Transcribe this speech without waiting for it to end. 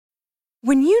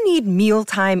When you need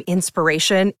mealtime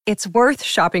inspiration, it's worth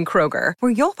shopping Kroger,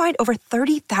 where you'll find over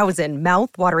 30,000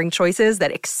 mouth-watering choices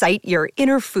that excite your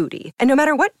inner foodie. And no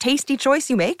matter what tasty choice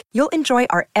you make, you'll enjoy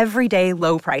our everyday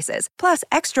low prices, plus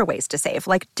extra ways to save,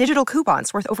 like digital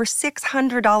coupons worth over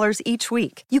 $600 each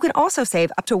week. You can also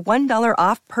save up to $1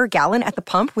 off per gallon at the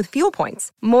pump with fuel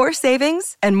points. More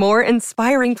savings and more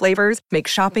inspiring flavors make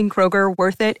shopping Kroger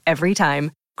worth it every time.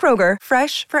 Kroger,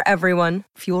 fresh for everyone.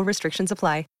 Fuel restrictions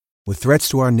apply. With threats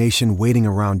to our nation waiting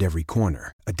around every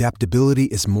corner, adaptability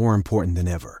is more important than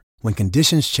ever. When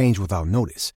conditions change without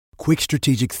notice, quick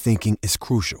strategic thinking is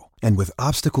crucial. And with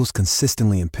obstacles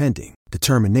consistently impending,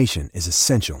 determination is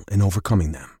essential in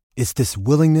overcoming them. It's this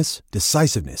willingness,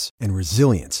 decisiveness, and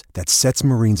resilience that sets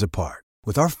Marines apart.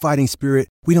 With our fighting spirit,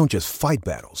 we don't just fight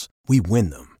battles, we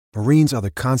win them. Marines are the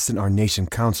constant our nation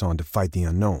counts on to fight the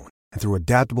unknown. And through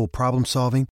adaptable problem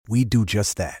solving, we do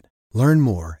just that. Learn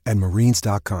more at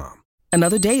marines.com.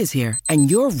 Another day is here,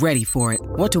 and you're ready for it.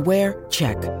 What to wear?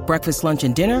 Check. Breakfast, lunch,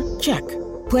 and dinner? Check.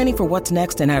 Planning for what's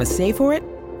next and how to save for it?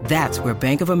 That's where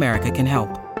Bank of America can help.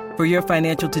 For your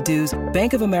financial to-dos,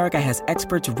 Bank of America has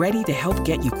experts ready to help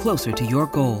get you closer to your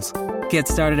goals. Get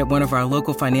started at one of our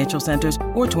local financial centers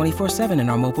or 24/7 in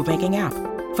our mobile banking app.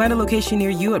 Find a location near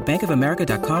you at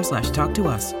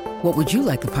bankofamerica.com/talktous. What would you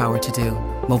like the power to do?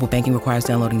 Mobile banking requires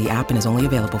downloading the app and is only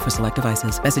available for select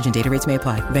devices. Message and data rates may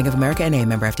apply. Bank of America N.A.,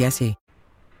 member FDIC.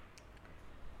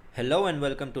 Hello and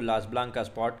welcome to Blancas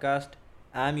Podcast.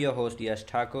 I'm your host Yash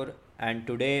Thakur, and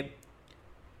today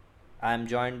I'm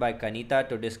joined by Kanita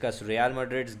to discuss Real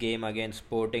Madrid's game against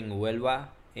Sporting Huelva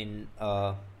in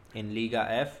Liga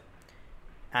F.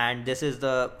 And this is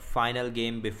the final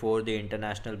game before the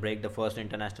international break, the first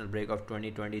international break of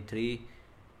 2023,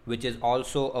 which is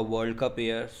also a World Cup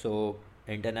year. So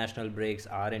international breaks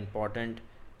are important.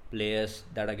 Players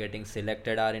that are getting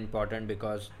selected are important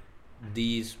because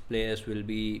these players will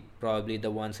be probably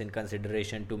the ones in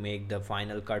consideration to make the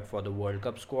final cut for the World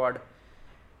Cup squad.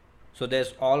 So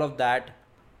there's all of that.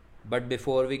 But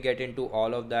before we get into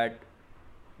all of that,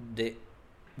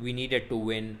 we needed to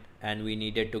win, and we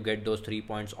needed to get those 3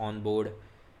 points on board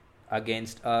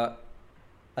against a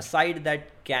side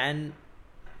that can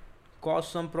cause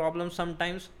some problems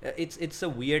sometimes. It's a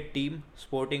weird team,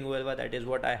 Sporting Huelva. That is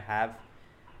what I have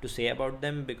to say about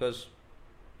them, because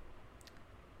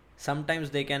sometimes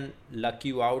they can luck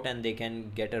you out and they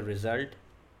can get a result.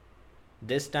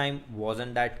 This time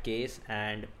wasn't that case,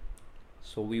 and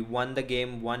so we won the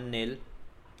game 1-0.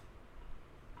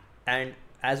 And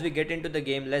as we get into the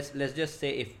game, let's just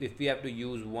say, if we have to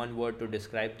use one word to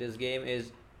describe this game,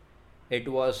 is it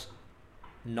was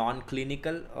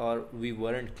non-clinical, or we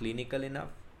weren't clinical enough.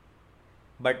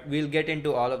 But we'll get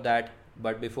into all of that.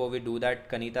 But before we do that,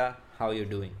 Kanita, how are you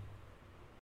doing?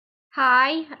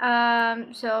 Hi.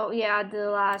 The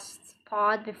last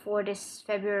pod before this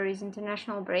February's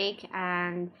international break,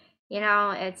 and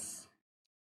it's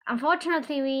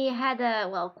unfortunately we had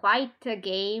quite a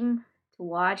game to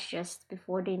watch just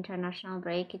before the international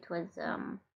break. It was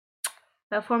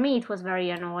for me it was very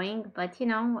annoying, but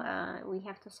we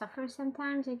have to suffer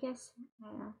sometimes, I guess.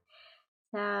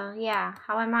 So yeah,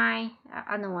 how am I?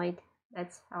 Annoyed.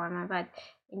 That's how am I. But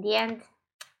in the end,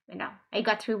 I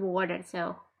got rewarded.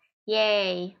 So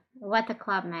yay! What a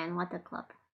club, man! What a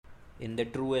club! In the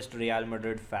truest Real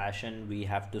Madrid fashion, we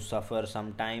have to suffer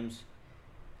sometimes.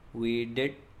 We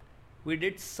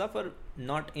did suffer,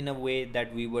 not in a way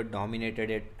that we were dominated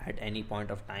it at any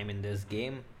point of time in this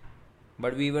game,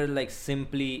 but we were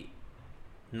simply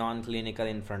non-clinical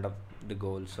in front of the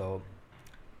goal. So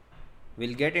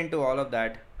we'll get into all of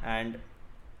that, and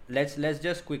let's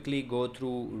just quickly go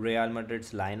through Real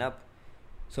Madrid's lineup.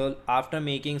 So after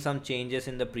making some changes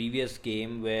in the previous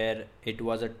game, where it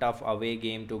was a tough away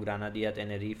game to Granadilla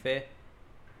Tenerife,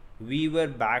 we were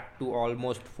back to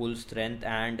almost full strength,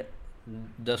 and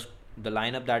the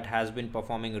lineup that has been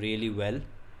performing really well.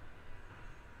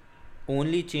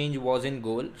 Only change was in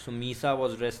goal, so Misa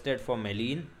was rested for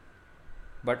Melin.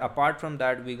 But apart from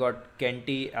that, we got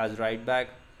Kenty as right back,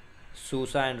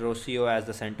 Sousa and Rossio as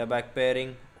the centre back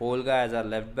pairing, Olga as our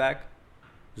left back,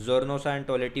 Zornosa and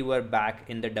Toletti were back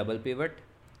in the double pivot,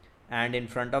 and in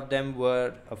front of them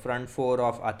were a front four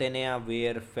of Atenea,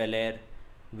 Weir, Feller,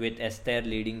 with Esther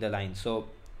leading the line. So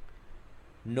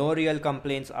no real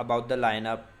complaints about the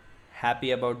lineup.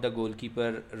 Happy about the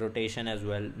goalkeeper rotation as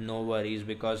well. No worries,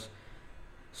 because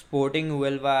Sporting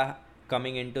Huelva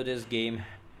coming into this game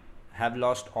had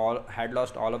lost all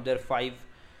of their 5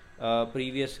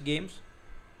 previous games,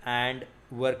 and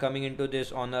were coming into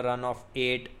this on a run of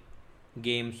 8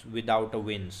 games without a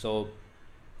win. So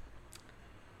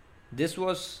this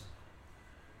was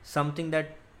something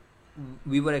that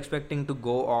we were expecting to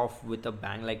go off with a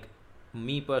bang. Like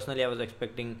me personally, I was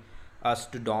expecting us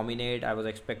to dominate. I was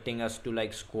expecting us to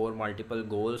like score multiple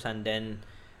goals, and then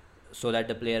so that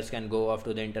the players can go off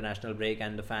to the international break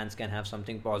and the fans can have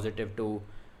something positive to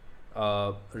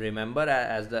remember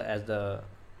as the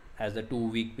 2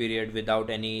 week period without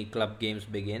any club games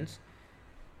begins.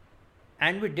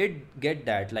 And we did get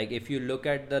that. Like if you look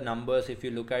at the numbers, if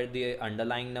you look at the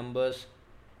underlying numbers,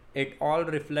 it all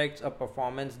reflects a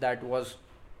performance that was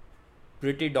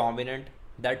pretty dominant,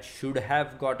 that should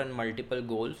have gotten multiple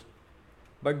goals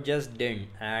but just didn't.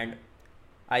 And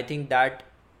I think that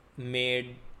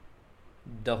made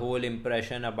the whole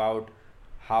impression about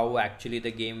how actually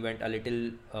the game went a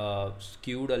little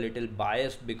skewed, a little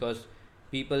biased, because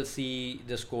people see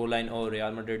the scoreline, oh,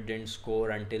 Real Madrid didn't score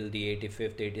until the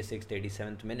 85th, 86th,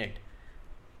 87th minute.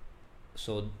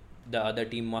 So the other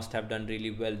team must have done really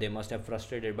well. They must have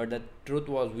frustrated. But the truth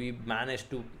was, we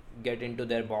managed to get into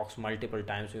their box multiple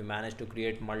times. We managed to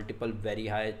create multiple very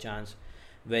high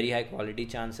quality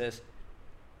chances,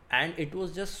 and it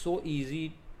was just so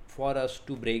easy for us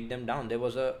to break them down. There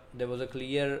was a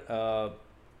clear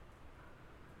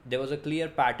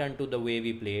pattern to the way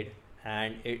we played,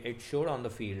 and it showed on the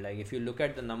field. Like if you look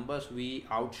at the numbers, we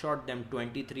outshot them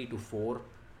 23-4.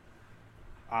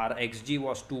 Our xg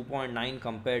was 2.9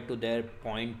 compared to their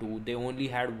 0.2. They only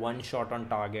had one shot on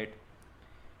target.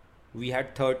 We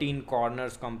had 13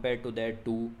 corners compared to their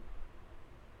 2.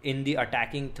 In the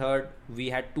attacking third, we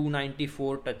had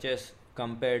 294 touches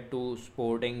compared to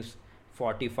Sporting's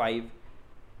 45,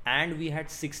 and we had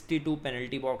 62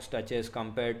 penalty box touches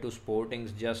compared to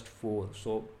Sporting's just 4.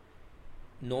 So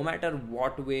no matter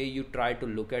what way you try to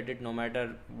look at it, no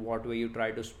matter what way you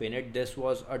try to spin it, this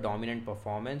was a dominant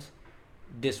performance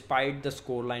despite the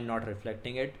scoreline not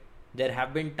reflecting it. There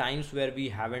have been times where we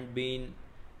haven't been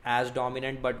as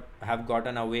dominant but have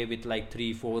gotten away with like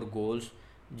 3-4 goals,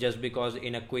 just because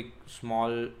in a quick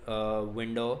small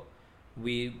window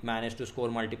we managed to score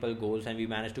multiple goals and we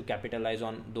managed to capitalize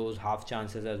on those half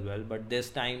chances as well. But this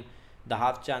time the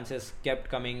half chances kept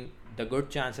coming, the good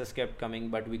chances kept coming,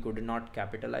 but we could not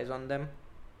capitalize on them.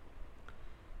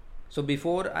 So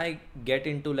before I get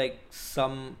into like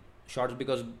some shots,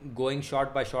 because going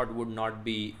shot by shot would not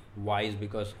be wise,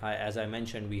 because as I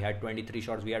mentioned, we had 23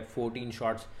 shots, we had 14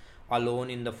 shots alone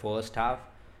in the first half.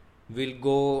 We'll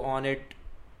go on it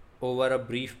over a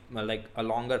brief, like a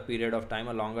longer period of time,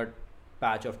 a longer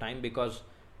patch of time, because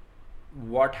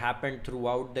what happened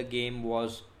throughout the game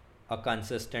was a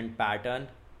consistent pattern,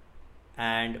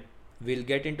 and we'll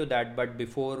get into that. But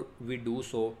before we do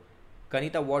so,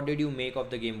 Kanita, what did you make of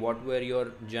the game? What were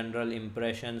your general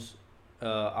impressions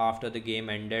after the game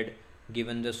ended,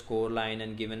 given the score line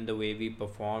and given the way we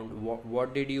performed?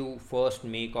 What did you first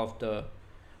make of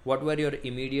what were your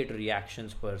immediate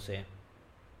reactions per se?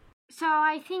 So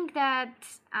I think that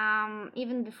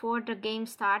even before the game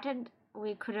started,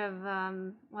 we could have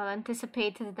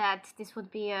anticipated that this would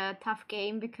be a tough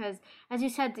game, because, as you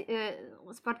said,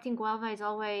 Sporting Huelva is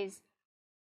always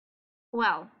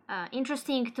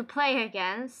interesting to play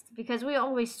against, because we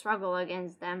always struggle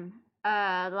against them.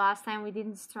 The last time we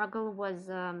didn't struggle was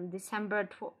December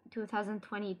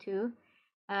 2022,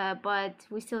 but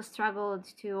we still struggled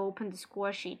to open the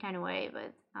score sheet anyway.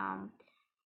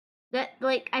 But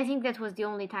I think that was the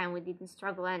only time we didn't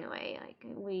struggle anyway. Like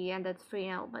we ended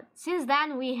 3-0, but since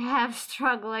then we have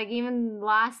struggled. Like even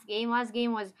last game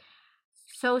was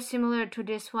so similar to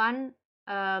this one.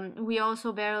 We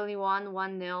also barely won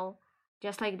 1-0,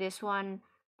 just like this one.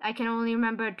 I can only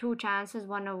remember 2 chances,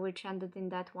 one of which ended in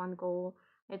that 1 goal,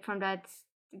 like from that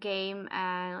game,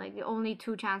 and like the only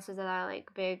 2 chances that are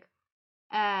like big.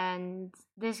 And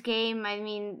this game, I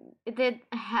mean, it did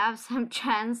have some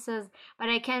chances, but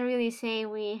I can't really say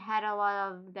we had a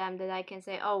lot of them that I can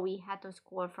say, oh, we had to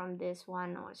score from this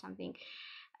one or something.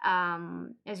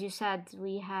 As you said,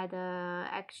 we had a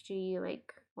XG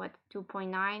like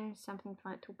 2.9 something,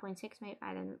 2.6 maybe.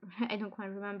 I don't quite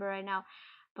remember right now,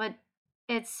 but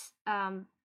it's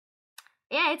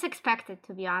it's expected,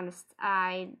 to be honest.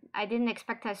 I didn't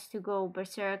expect us to go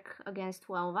berserk against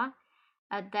Huelva.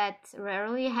 That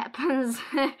rarely happens,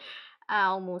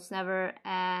 almost never.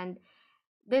 And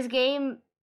this game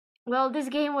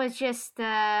was just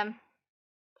I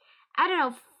don't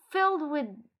know, filled with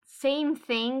same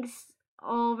things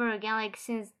over again. Like,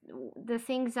 since the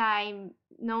things I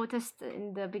noticed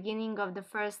in the beginning of the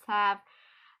first half,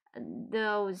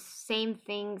 those same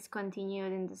things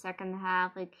continued in the second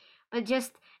half, like, but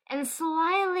just in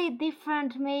slightly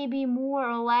different, maybe more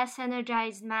or less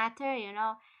energized matter,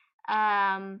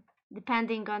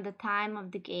 depending on the time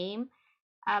of the game,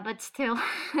 but still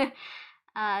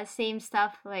same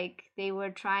stuff. Like they were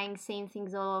trying same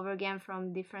things all over again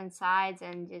from different sides,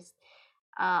 and just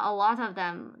a lot of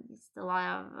them, just a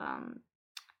lot of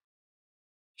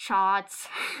shots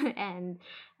and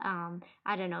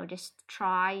I don't know, just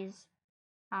tries.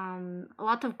 A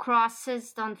lot of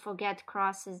crosses. Don't forget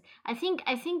crosses. I think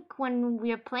when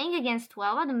we are playing against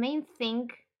Tuella, the main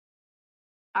thing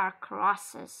are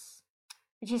crosses.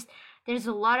 Just there's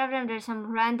a lot of them. There's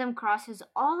some random crosses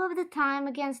all of the time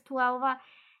against Tuella,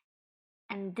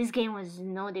 and this game was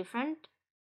no different.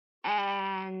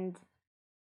 And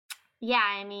yeah,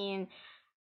 I mean,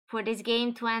 for this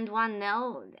game to end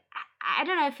 1-0, I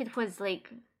don't know if it was like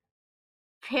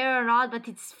fair or not, but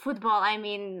it's football. I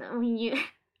mean, when you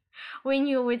when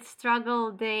you would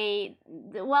struggle,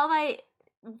 well, I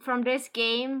from this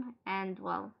game and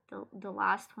well, the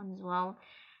last one as well.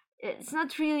 It's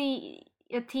not really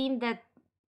a team that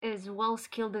is well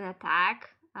skilled in attack.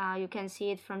 You can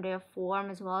see it from their form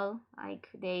as well. Like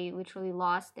they literally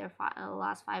lost their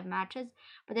last 5 matches,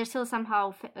 but they're still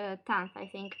somehow 10th, I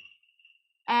think.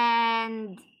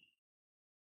 And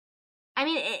I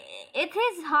mean, it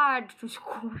is hard to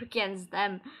score against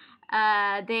them.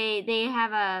 They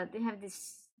have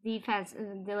this defense,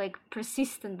 they like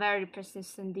persistent, very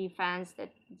persistent defense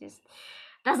that just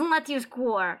doesn't let you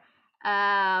score.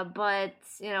 But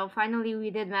you know, finally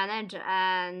we did manage,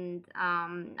 and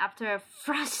after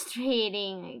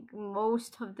frustrating like,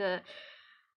 most of the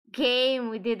game,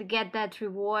 we did get that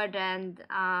reward, and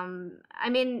I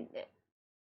mean,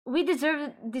 we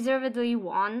deservedly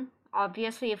won.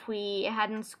 Obviously, if we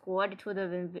hadn't scored, it would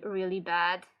have been really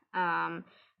bad.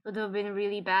 Would have been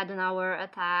really bad on our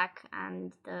attack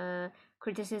and the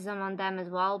criticism on them as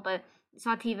well. But it's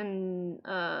not even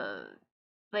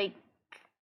like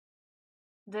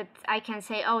that I can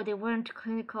say, oh, they weren't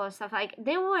clinical or stuff. Like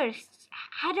they were,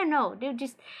 I don't know, they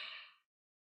just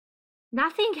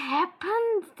nothing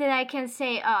happened that I can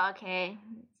say, oh, okay,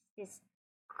 this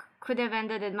could have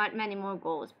ended in many more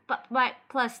goals. But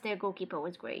plus their goalkeeper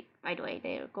was great. By the way,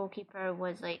 their goalkeeper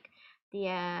was like the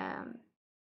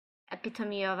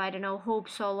epitome of, I don't know, Hope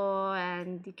Solo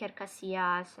and Iker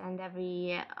Casillas and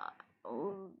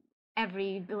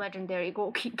every legendary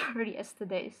goalkeeper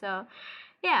yesterday. So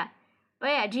yeah, but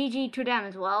yeah, GG to them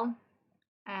as well.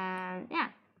 And yeah,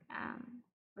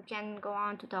 we can go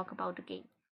on to talk about the game.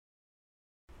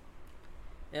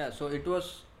 Yeah, so it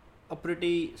was a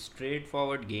pretty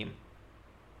straightforward game.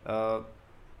 Uh,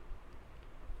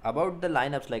 about the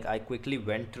lineups, like I quickly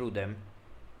went through them.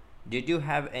 Did you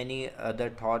have any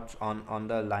other thoughts on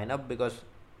the lineup? Because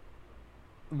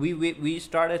we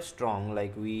started strong.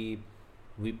 Like we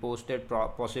posted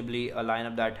possibly a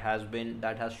lineup that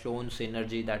has shown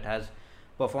synergy, that has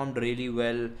performed really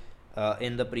well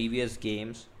in the previous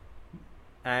games,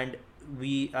 and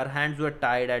we our hands were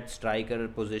tied at striker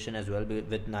position as well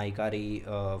with Naikari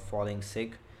falling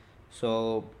sick.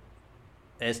 So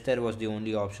Esther was the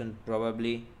only option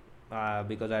probably,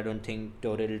 because I don't think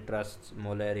Toril trusts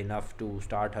Moller enough to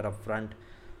start her up front.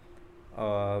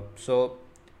 So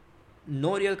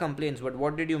no real complaints. But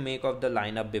what did you make of the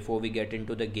lineup before we get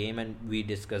into the game and we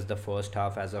discuss the first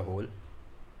half as a whole?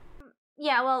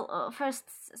 Yeah, well, first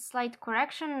slight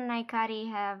correction: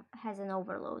 Naikari has an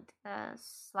overload,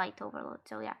 slight overload.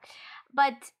 So yeah,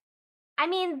 but I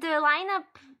mean the lineup,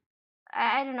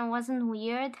 I don't know, wasn't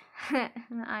weird.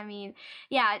 I mean,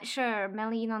 yeah, sure,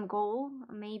 Melin on goal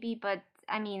maybe, but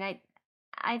I mean,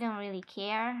 I don't really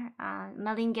care.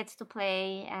 Melin gets to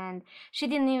play, and she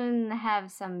didn't even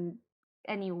have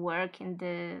any work in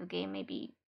the game.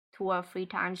 Maybe 2 or 3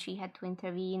 times she had to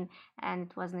intervene, and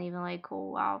it wasn't even like,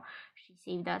 oh wow, she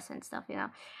saved us and stuff, you know.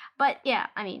 But yeah,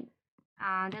 I mean,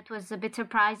 that was a bit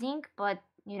surprising, but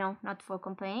you know, not for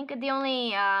complaining. The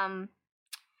only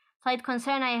slight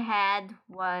concern I had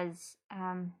was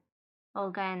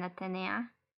Olga and Atenea,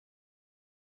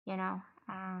 you know,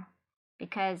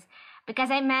 because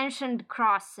I mentioned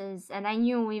crosses, and I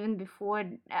knew even before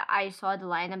I saw the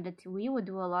lineup that we would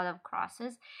do a lot of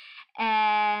crosses,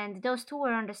 and those two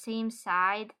were on the same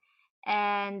side,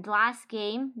 and last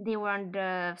game they were on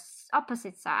the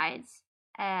opposite sides,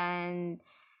 and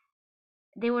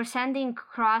they were sending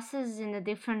crosses in a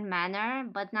different manner,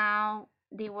 but now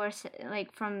they were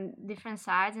like from different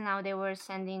sides, and now they were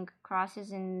sending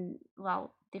crosses in,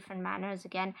 well, different manners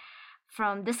again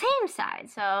from the same side.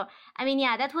 So I mean,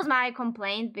 yeah, that was my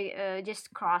complaint.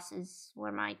 Just crosses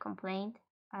were my complaint.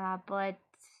 But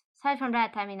aside from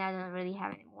that, I mean, I don't really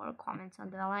have any more comments on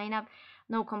the lineup.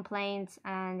 No complaints,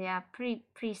 and yeah,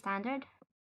 pretty standard.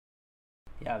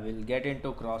 Yeah, we'll get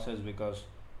into crosses because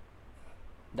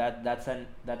that's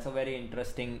a very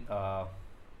interesting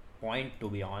point, to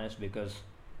be honest, because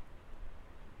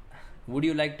Would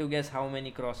you like to guess how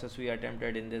many crosses we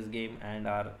attempted in this game and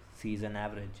our season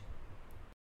average?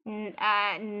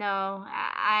 No,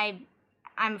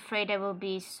 I'm afraid I will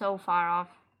be so far off.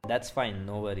 That's fine,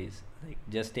 no worries. Like,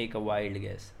 just take a wild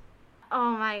guess.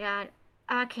 Oh my god.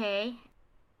 Okay.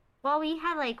 Well, we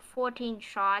had like 14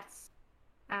 shots.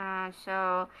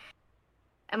 So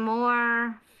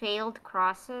more failed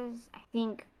crosses. I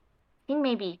think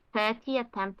maybe 30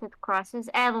 attempted crosses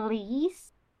at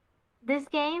least this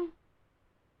game.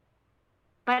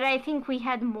 But I think we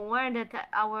had more that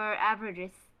our average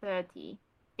is 30.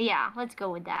 Yeah, let's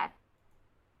go with that.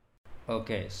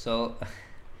 Okay, so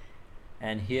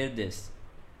and hear this.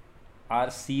 Our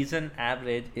season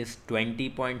average is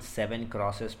 20.7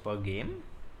 crosses per game,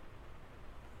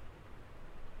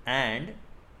 and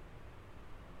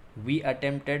we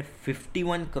attempted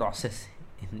 51 crosses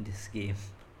in this game.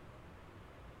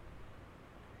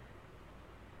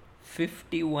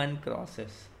 51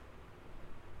 crosses.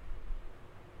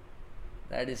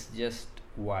 That is just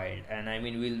wild, and I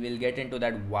mean we'll get into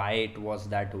that why it was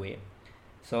that way.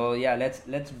 So yeah,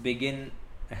 let's begin.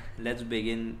 Let's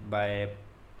begin by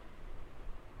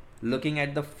looking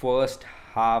at the first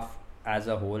half as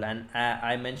a whole. And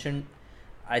I mentioned,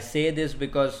 I say this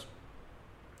because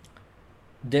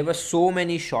there were so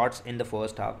many shots in the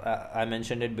first half. I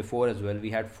mentioned it before as well. We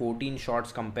had 14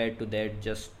 shots compared to their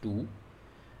just 2,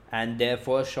 and their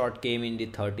first shot came in the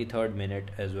 33rd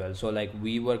minute as well. So like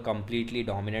we were completely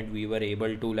dominant. We were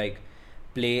able to like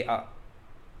play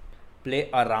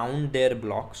around their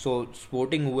block. So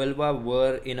Sporting Huelva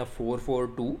were in a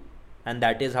 4-4-2, and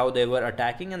that is how they were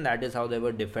attacking, and that is how they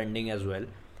were defending as well.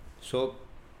 So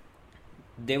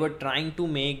they were trying to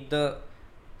make the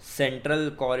central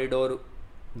corridor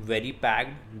very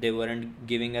packed. They weren't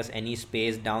giving us any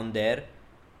space down there,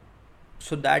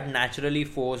 so that naturally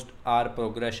forced our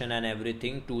progression and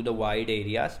everything to the wide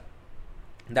areas.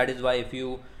 That is why if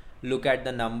you look at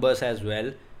the numbers as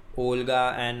well,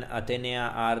 Olga and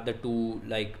Atenea are the two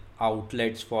like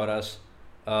outlets for us,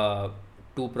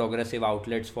 two progressive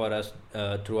outlets for us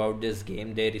throughout this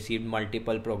game. They received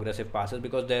multiple progressive passes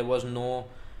because there was no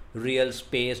real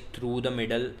space through the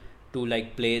middle to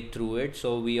like play through it.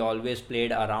 So we always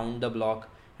played around the block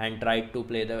and tried to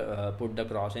play the put the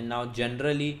cross in. Now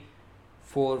generally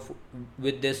for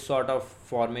with this sort of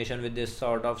formation, with this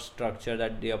sort of structure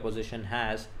that the opposition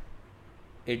has,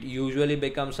 it usually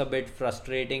becomes a bit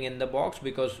frustrating in the box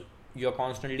because you're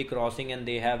constantly crossing and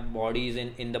they have bodies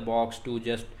in the box to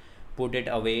just put it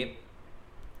away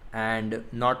and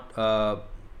not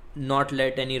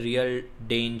let any real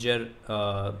danger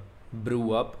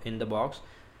brew up in the box.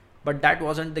 But that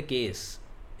wasn't the case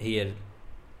here,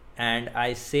 and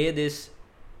I say this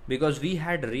because we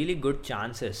had really good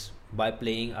chances by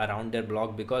playing around their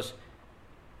block, because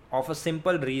of a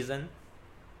simple reason.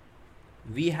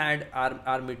 We had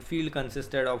our midfield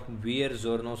consisted of Weir,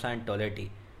 Zornosa and Toletti.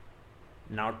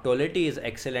 Now Toletti is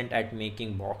excellent at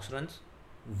making box runs,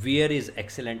 Weir is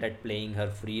excellent at playing her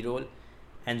free role,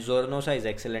 and Zornosa is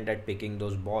excellent at picking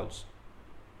those balls.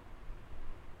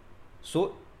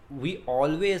 So we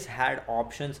always had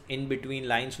options in between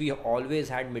lines. We always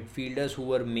had midfielders who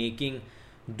were making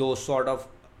those sort of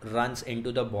runs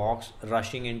into the box,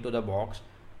 rushing into the box.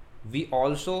 We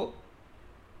also,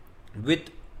 with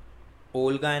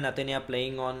Olga and Atenea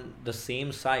playing on the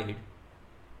same side,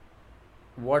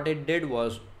 what it did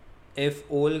was, if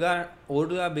Olga,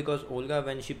 because Olga,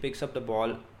 when she picks up the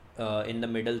ball in the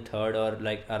middle third or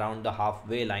like around the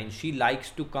halfway line, she likes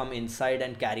to come inside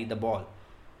and carry the ball.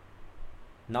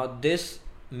 Now this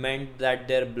meant that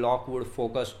their block would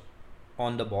focus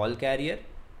on the ball carrier,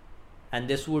 and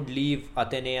this would leave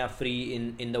Atenea free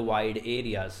in the wide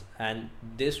areas, and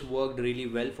this worked really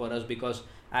well for us because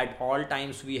at all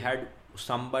times we had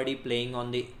somebody playing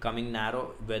on the coming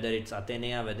narrow, whether it's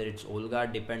Atenea, whether it's Olga,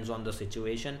 depends on the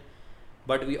situation,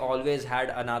 but we always had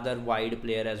another wide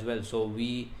player as well. So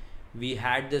we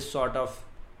had this sort of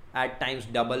at times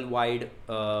double wide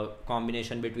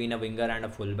combination between a winger and a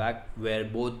fullback, where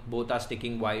both are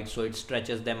sticking wide, so it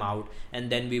stretches them out, and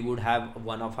then we would have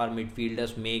one of our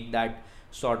midfielders make that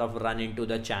sort of run into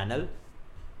the channel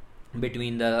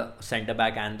between the centre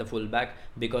back and the fullback,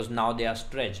 because now they are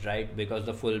stretched, right? Because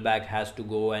the fullback has to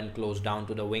go and close down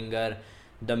to the winger,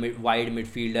 the wide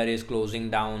midfielder is closing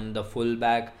down the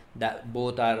fullback, that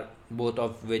both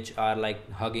of which are like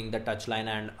hugging the touchline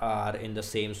and are in the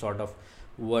same sort of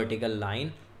vertical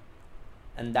line,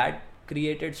 and that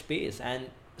created space, and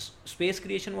space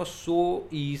creation was so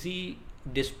easy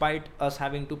despite us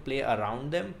having to play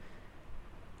around them.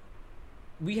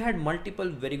 We had multiple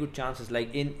very good chances,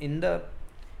 like in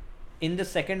the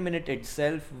second minute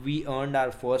itself we earned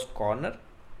our first corner,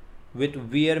 with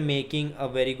Weir making a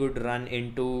very good run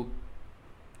into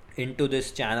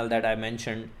this channel that I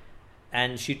mentioned,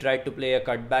 and she tried to play a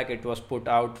cutback. It was put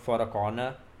out for a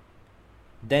corner.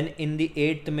 Then in the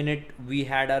 8th minute, we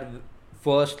had our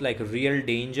first like real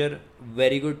danger.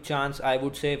 Very good chance, I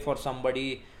would say, for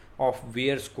somebody of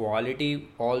Weir's quality.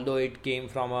 Although it came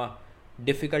from a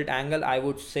difficult angle, I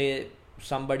would say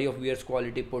somebody of Weir's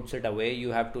quality puts it away. You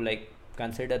have to like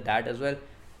consider that as well.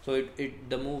 So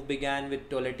the move began with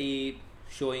Toletti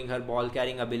showing her ball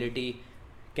carrying ability,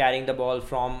 carrying the ball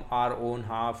from our own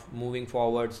half, moving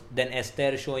forwards. Then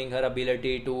Esther showing her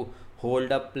ability to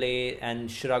hold up play and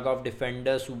shrug off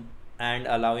defenders and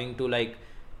allowing to like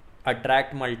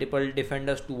attract multiple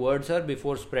defenders towards her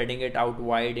before spreading it out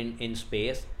wide in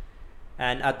space.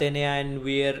 And Atenea and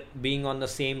Weir being on the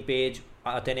same page.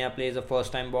 Atenea plays a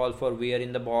first time ball for Weir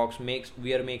in the box.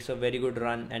 Weir makes a very good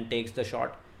run and takes the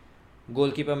shot.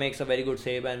 Goalkeeper makes a very good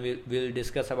save, and we'll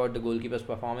discuss about the goalkeeper's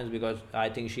performance because I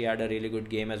think she had a really good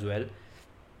game as well.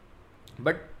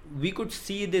 But we could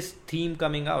see this theme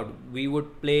coming out. We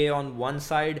would play on one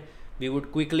side, we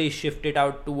would quickly shift it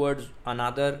out towards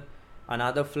another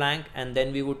flank, and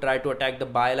then we would try to attack the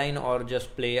byline or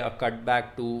just play a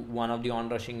cutback to one of the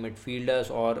onrushing midfielders,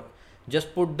 or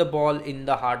just put the ball in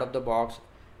the heart of the box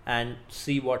and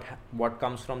see what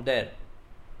comes from there.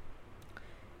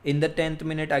 In the 10th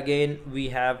minute, again we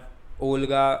have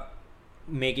Olga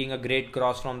making a great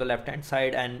cross from the left hand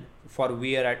side and for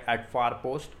Weir at far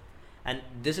post. And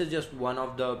this is just one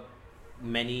of the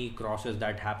many crosses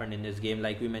that happened in this game.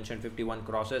 Like we mentioned, 51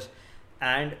 crosses,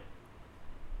 and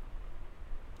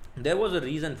there was a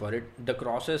reason for it. The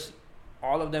crosses,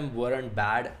 all of them weren't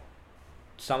bad.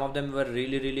 Some of them were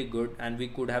really, really good, and we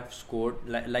could have scored.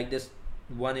 Like this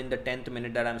one in the 10th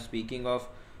minute that I'm speaking of.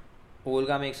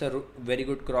 Olga makes a very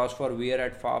good cross for Weir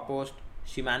at far post.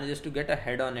 She manages to get a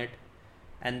head on it,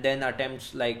 and then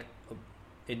attempts like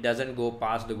it doesn't go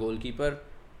past the goalkeeper.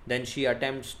 Then she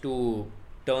attempts to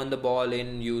turn the ball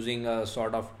in using a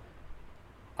sort of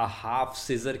a half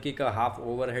scissor kick, a half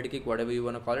overhead kick, whatever you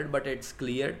want to call it, but it's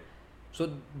cleared. So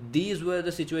these were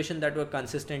the situations that were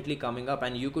consistently coming up,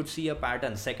 and you could see a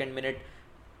pattern. 2nd minute,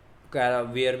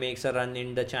 Weir makes a run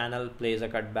in the channel, plays a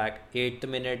cutback. 8th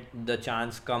minute, the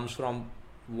chance comes from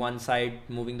one side,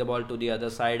 moving the ball to the other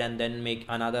side, and then make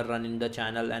another run in the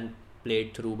channel and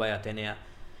played through by Atenea.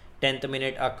 10th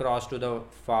minute, across to the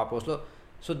far post.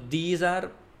 So these are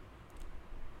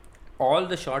all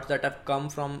the shots that have come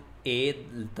from the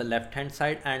left hand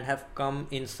side and have come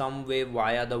in some way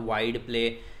via the wide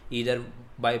play, either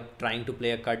by trying to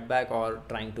play a cutback or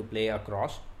trying to play a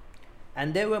cross.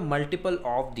 And there were multiple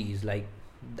of these. Like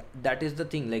that is the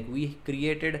thing. Like we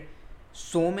created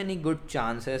so many good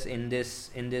chances in this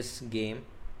game.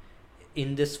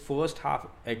 In this first half,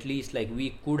 at least, like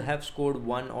we could have scored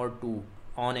 1 or 2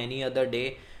 on any other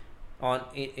day.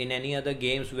 In any other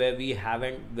games where we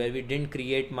didn't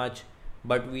create much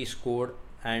but we scored,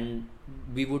 and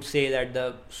we would say that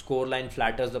the scoreline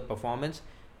flatters the performance.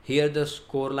 Here the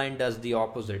scoreline does the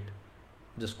opposite.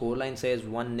 The scoreline says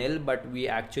 1-0, but we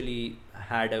actually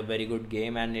had a very good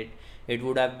game, and it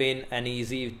would have been an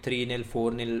easy 3-0,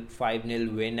 4-0,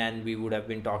 5-0 win, and we would have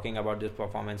been talking about this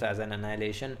performance as an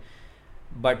annihilation.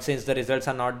 But since the results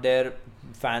are not there,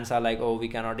 fans are like, oh, we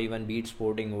cannot even beat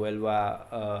Sporting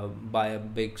Huelva by a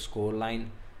big scoreline.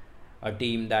 A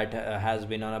team that has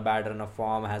been on a bad run of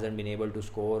form, hasn't been able to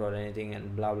score or anything,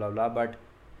 and blah blah blah. But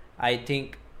I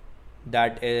think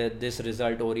that this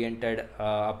result-oriented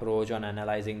approach on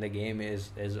analyzing the game is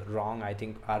wrong. I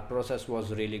think our process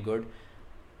was really good.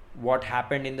 What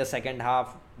happened in the second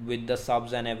half with the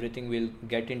subs and everything, we'll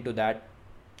get into that.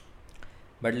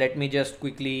 But let me just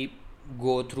quickly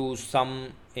go through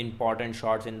some important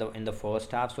shots in the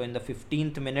first half. So in the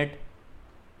 15th minute,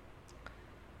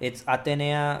 it's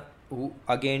Atenea who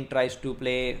again tries to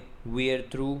play Weir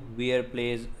through. Weir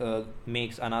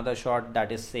makes another shot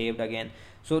that is saved again.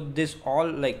 So this all,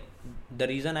 like, the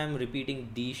reason I'm repeating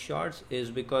these shots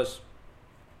is because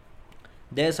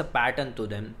there's a pattern to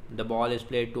them. The ball is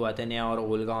played to Atenea or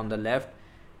Olga on the left,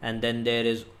 and then there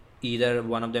is either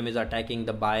one of them is attacking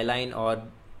the byline, or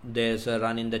there's a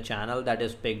run in the channel that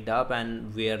is picked up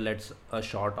and Weir lets a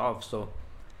shot off. So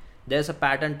there's a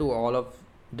pattern to all of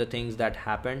the things that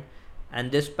happened,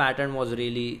 and this pattern was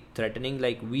really threatening.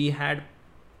 Like we had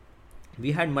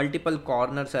multiple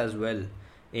corners as well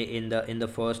in the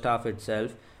first half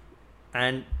itself,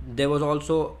 and there was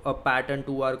also a pattern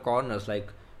to our corners.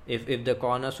 Like if the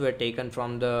corners were taken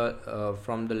from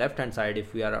the left hand side,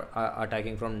 if we are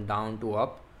attacking from down to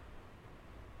up,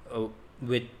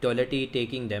 with Toletti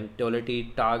taking them.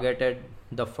 Toletti targeted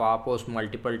the far post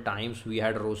multiple times. We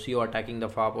had Rossio attacking the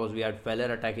far post, we had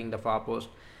Feller attacking the far post,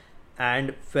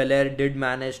 and Feller did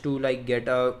manage to like get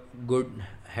a good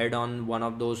head on one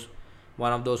of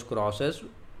those crosses.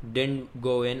 Didn't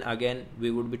go in. Again,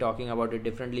 we would be talking about it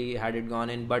differently had it gone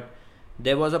in, but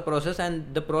there was a process,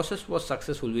 and the process was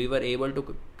successful. We were able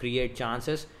to create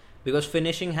chances because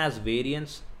finishing has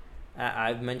variance.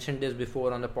 I've mentioned this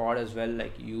before on the pod as well,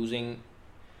 like using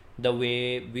the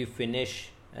way we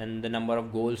finish and the number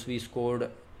of goals we scored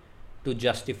to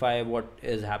justify what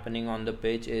is happening on the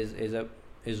pitch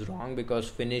is wrong, because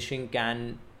finishing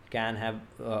can have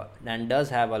and does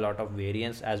have a lot of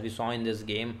variance. As we saw in this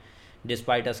game,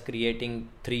 despite us creating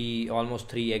almost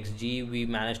 3 xg, we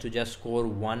managed to just score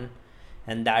one,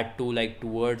 and that too like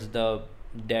towards the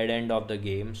dead end of the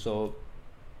game. So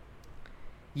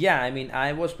yeah, I mean,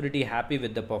 I was pretty happy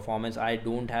with the performance. I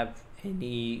don't have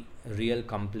any real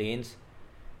complaints.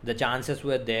 The chances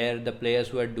were there, the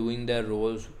players were doing their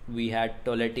roles. We had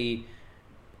Toletti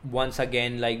once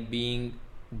again like being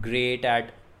great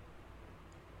at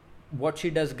what she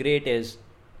does. Great is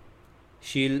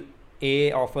she'll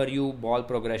offer you ball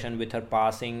progression with her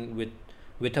passing,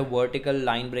 with her vertical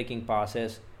line breaking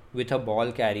passes, with her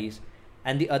ball carries.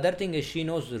 And the other thing is she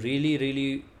knows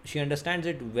really, she understands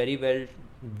it very well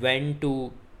when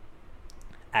to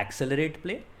accelerate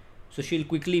play. So she'll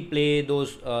quickly play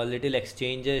those little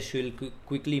exchanges, she'll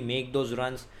quickly make those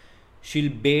runs, she'll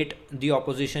bait the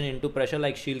opposition into pressure.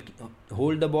 Like she'll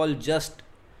hold the ball just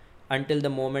until the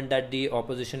moment that the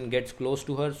opposition gets close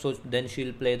to her, so then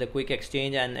she'll play the quick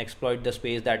exchange and exploit the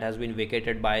space that has been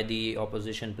vacated by the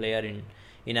opposition player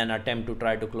in an attempt to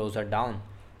try to close her down.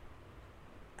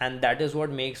 And that is what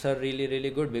makes her really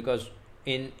good, because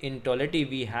in Toletti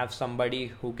we have somebody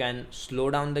who can slow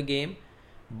down the game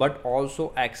but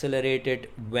also accelerate it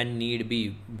when need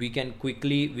be. We can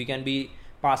be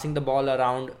passing the ball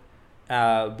around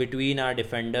between our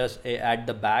defenders at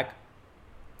the back,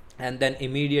 and then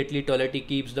immediately Toletti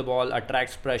keeps the ball,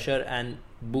 attracts pressure, and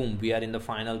boom, we are in the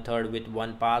final third with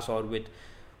one pass or with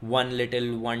one little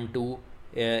 1-2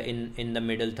 in the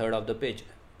middle third of the pitch.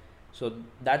 So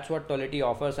that's what Toletti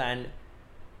offers, and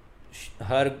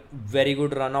her very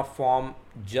good run of form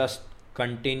just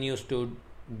continues to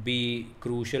be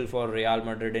crucial for Real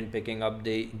Madrid in picking up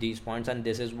these points. And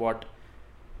this is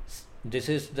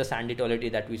the Sandy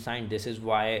Toletti that we signed. This is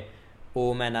why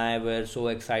Om and I were so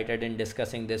excited in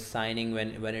discussing this signing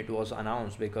when it was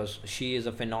announced, because she is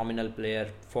a phenomenal player.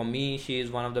 For me, she is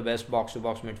one of the best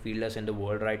box-to-box midfielders in the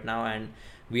world right now, and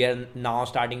we are now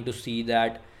starting to see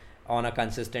that on a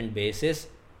consistent basis,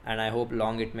 and I hope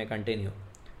long it may continue.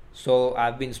 So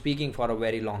I've been speaking for a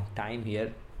very long time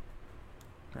here,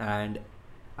 and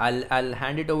I'll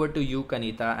hand it over to you,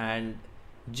 Kanita, and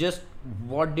just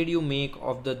what did you make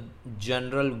of the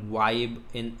general vibe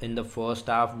in the first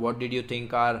half? What did you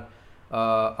think our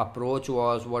approach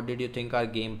was? What did you think our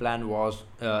game plan was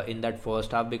in that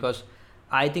first half? Because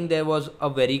I think there was a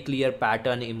very clear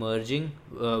pattern emerging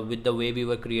with the way we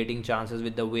were creating chances,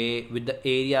 with the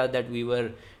area that we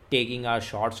were taking our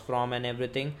shots from and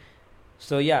everything.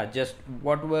 So yeah, just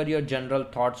what were your general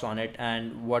thoughts on it,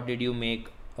 and what did you make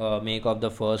of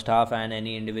the first half, and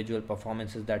any individual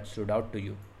performances that stood out to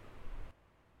you?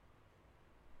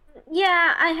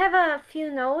 Yeah, I have a few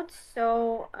notes,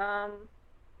 so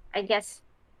I guess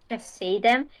just say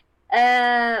them.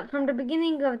 From the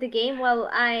beginning of the game, well,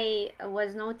 I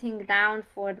was noting down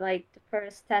for like the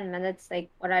first 10 minutes,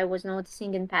 like what I was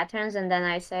noticing in patterns, and then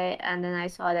I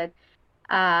saw that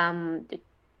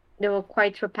they were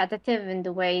quite repetitive in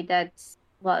the way that,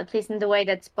 well, at least in the way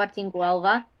that Sporting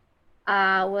Huelva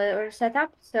were set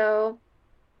up. So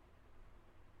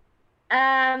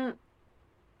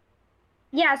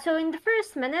yeah, so in the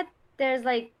first minute, there's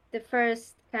like the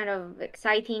first kind of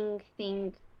exciting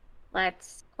thing,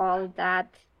 let's call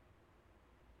that.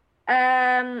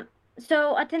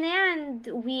 So Atenea and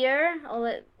Weir,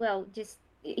 well,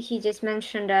 he just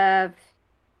mentioned a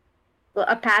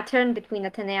pattern between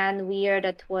Atenea and Weir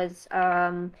that was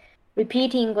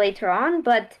repeating later on,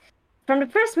 but from the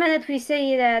first minute we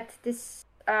see that this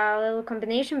little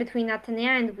combination between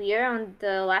Atenea and Weir on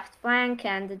the left flank,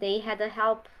 and they had the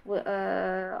help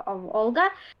of Olga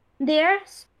there.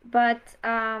 But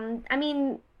I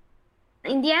mean,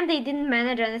 in the end they didn't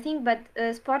manage anything, but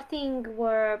Sporting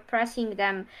were pressing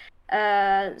them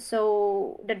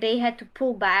so that they had to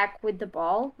pull back with the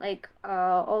ball. Like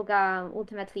Olga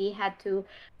ultimately had to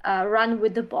run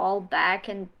with the ball back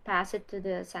and pass it to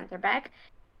the center back.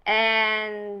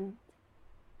 And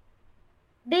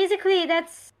basically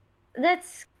that's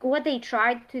what they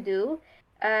tried to do.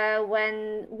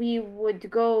 when we would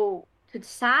go to the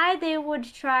side, they would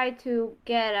try to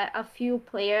get a few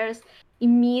players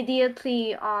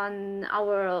immediately on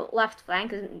our left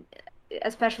flank,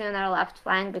 especially on our left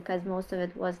flank, because most of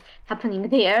it was happening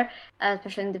there,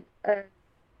 especially in the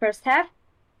first half.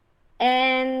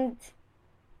 And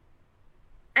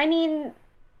I mean,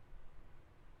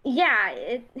 yeah,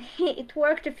 it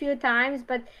worked a few times,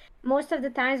 but most of the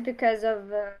times because of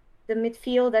the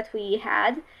midfield that we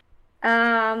had,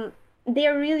 um,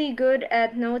 they're really good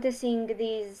at noticing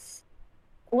these,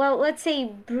 well, let's say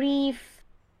brief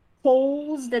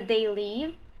holes that they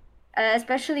leave.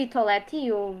 Especially Toletti.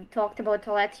 You talked about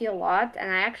Toletti a lot, and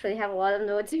I actually have a lot of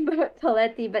notes about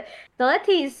Toletti. But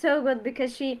Toletti is so good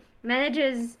because she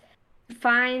manages to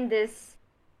find this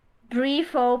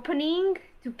brief opening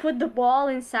to put the ball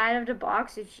inside of the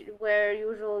box, where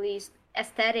usually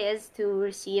Esther is to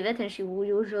receive it, and she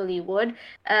usually would.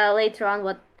 Later on,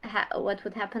 what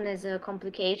would happen is a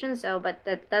complication. So, but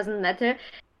that doesn't matter.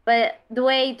 But the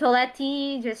way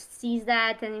Toletti just sees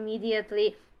that and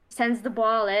immediately sends the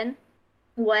ball in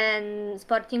when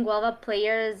Sporting Guava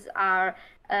players are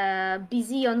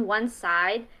busy on one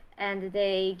side and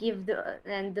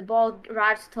the ball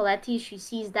arrives to Toletti. She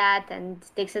sees that and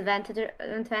takes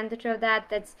advantage of that.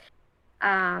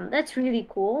 That's really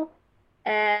cool,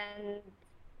 and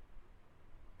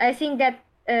I think that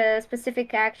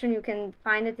specific action you can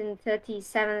find it in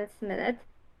 37th minute,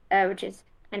 which is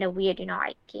kind of weird.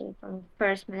 I came from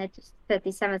first minute to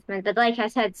 37th minute, but like I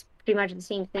said, it's pretty much the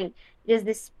same thing. It is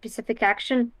this specific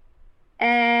action,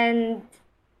 and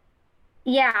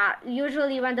yeah,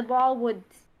 usually when the ball would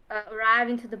arrive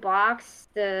into the box,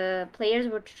 the players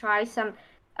would try some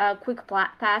quick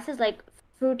passes. Like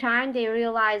through time, they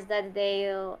realize that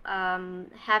they'll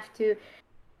have to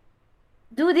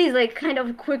do these like kind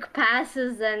of quick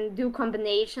passes and do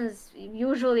combinations.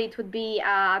 Usually, it would be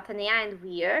Atenea and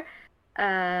Weir.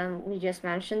 We just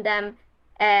mentioned them,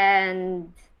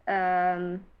 and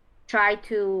try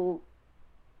to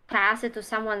pass it to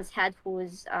someone's head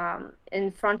who's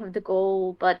in front of the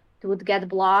goal, but would get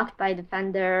blocked by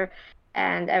defender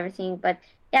and everything. But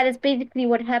yeah, that's basically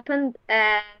what happened.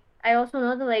 And I also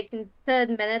noticed, like in third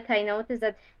minute, I noticed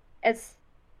that it's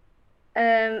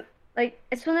like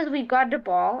as soon as we got the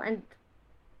ball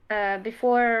and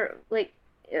before like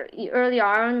early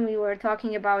on we were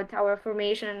talking about our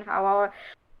formation and how our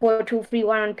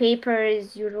 4-2-3-1 on paper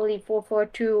is usually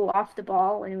 4-4-2 off the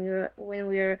ball when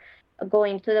we're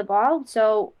going to the ball.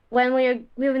 So when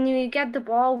we get the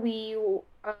ball, we're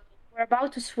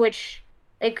about to switch.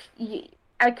 Like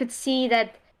I could see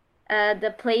that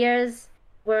the players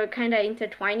were kind of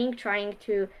intertwining, trying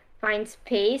to find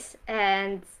space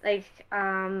and like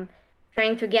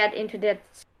trying to get into that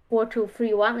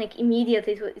 4-2-3-1 like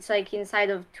immediately. It's like inside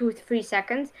of 2-3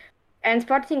 seconds. And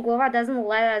Sporting Glova doesn't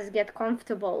let us get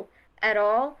comfortable at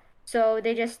all. So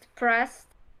they just pressed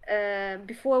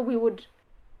before we would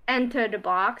enter the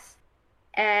box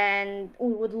and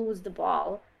we would lose the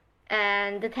ball.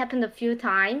 And that happened a few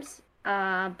times,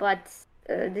 but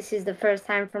this is the first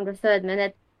time from the third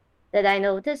minute that I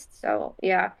noticed. So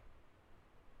yeah.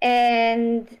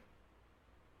 And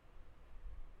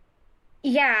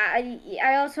yeah,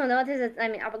 I also noticed that, I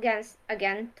mean, up against,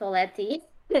 again, Toletti.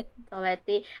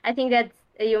 Toletti. I think that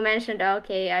you mentioned,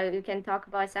 okay, you can talk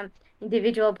about some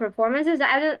individual performances.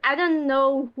 I don't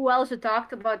know who else you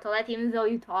talked about Toletti, even though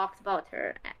you talked about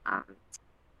her.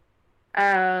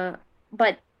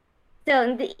 But still,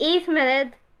 in the 8th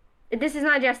minute, this is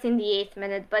not just in the 8th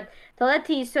minute, but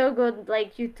Toletti is so good.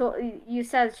 Like you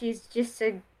said, she's just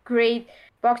a great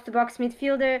box-to-box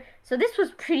midfielder. So this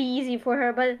was pretty easy for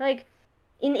her. But like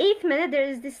in 8th minute, there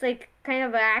is this like kind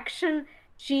of action.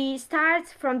 She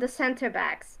starts from the center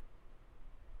backs,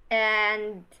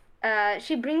 and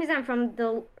she brings them from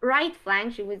the right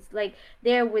flank. She was like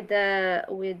there with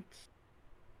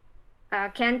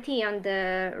Kanti on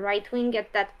the right wing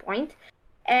at that point,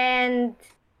 and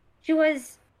she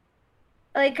was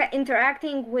like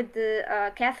interacting with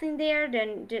the Kathleen there.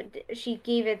 Then she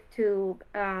gave it to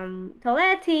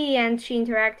Toletti, and she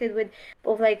interacted with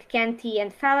both like Kanti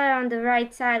and Feller on the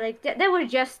right side. Like they were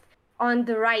just on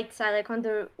the right side, like on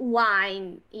the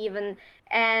line even.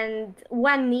 And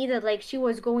when needed, like she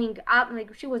was going up,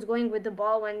 like she was going with the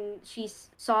ball when she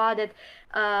saw that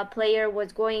player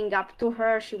was going up to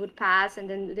her. She would pass, and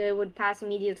then they would pass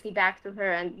immediately back to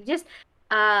her, and just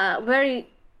very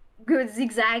good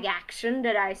zigzag action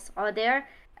that I saw there.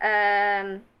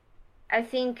 I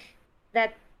think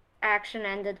that action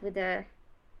ended with a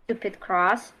stupid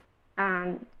cross.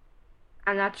 I'm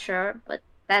not sure, but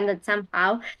ended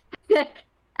somehow.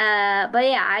 But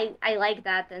yeah, I like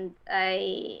that, and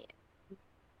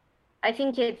I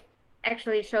think it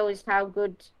actually shows how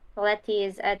good Poletti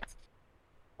is at,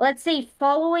 let's say,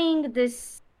 following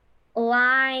this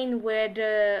line where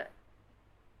the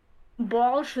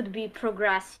ball should be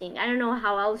progressing. I don't know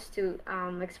how else to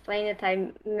explain it.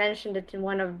 I mentioned it in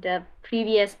one of the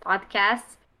previous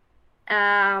podcasts.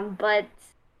 But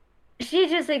she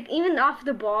just like even off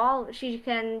the ball, she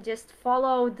can just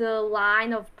follow the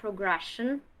line of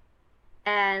progression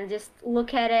and just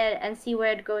look at it and see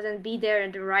where it goes and be there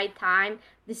at the right time.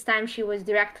 This time she was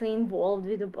directly involved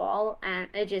with the ball, and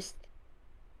it just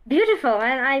beautiful.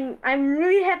 And I'm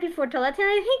really happy for Toilette, and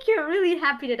I think you're really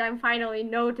happy that I'm finally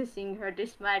noticing her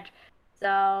this much.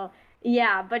 So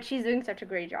yeah, but she's doing such a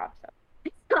great job,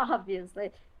 so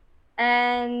obviously.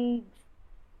 And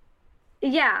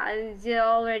yeah, as you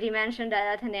already mentioned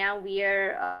that Atenea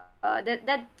Weir,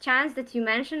 that chance that you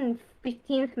mentioned in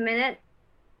 15th minute,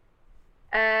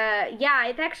 yeah,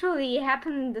 it actually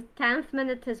happened in the 10th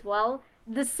minute as well.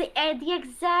 The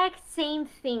exact same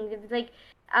thing. Like,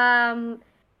 Atenea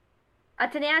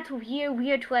to Weir,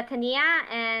 Weir to Atenea,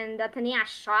 and Atenea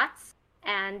shots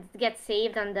and gets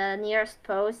saved on the nearest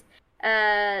post.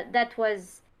 That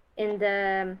was in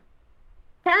the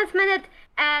 10th minute,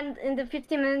 and in the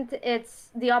 15th minute it's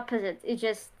the opposite. It's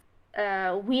just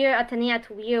Weir, Atenea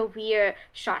to Weir, Weir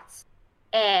shots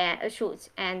shoots,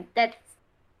 and that's,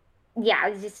 yeah,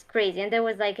 it's just crazy. And there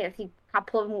was like a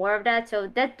couple of more of that, so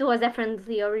that was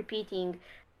definitely a repeating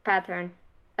pattern.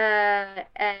 And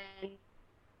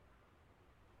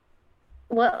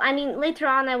well, I mean, later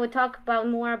on I would talk about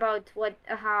more about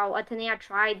how Atenea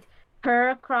tried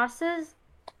her crosses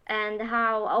and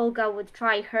how Olga would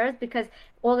try hers, because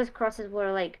Olga's crosses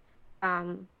were like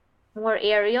more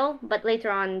aerial, but later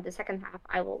on in the second half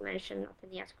I will mention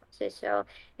Atenea's crosses. So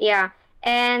yeah,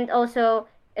 and also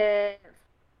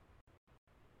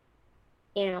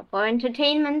for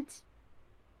entertainment,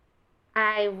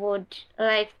 I would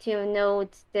like to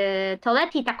note the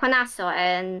Toletti Taconasso,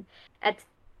 and at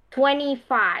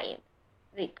 25,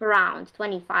 like around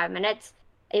 25 minutes,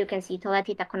 you can see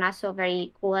Toletti Taconasso,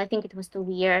 very cool. I think it was 2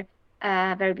 year,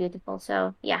 very beautiful.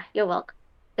 So yeah, you're welcome.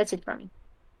 That's it for me.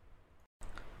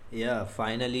 Yeah,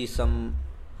 finally some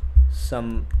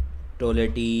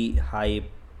Toletti hype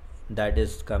that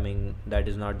is coming, that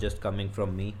is not just coming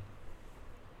from me,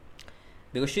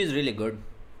 because she's really good.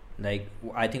 Like,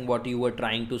 I think what you were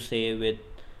trying to say with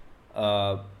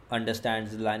uh,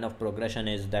 understands the line of progression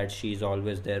is that she's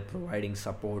always there providing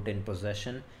support in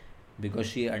possession, because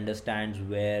she understands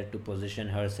where to position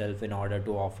herself in order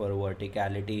to offer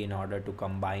verticality, in order to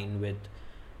combine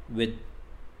with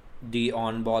the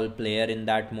on ball player in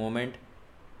that moment.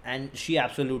 And she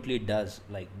absolutely does.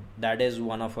 Like, that is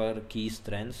one of her key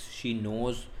strengths. She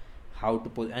knows how to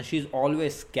put, and she's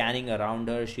always scanning around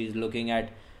her. She's looking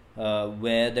at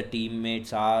where the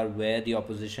teammates are, where the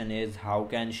opposition is, how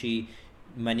can she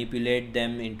manipulate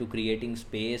them into creating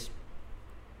space.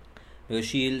 Because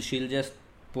she'll just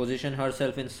position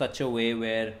herself in such a way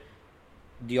where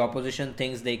the opposition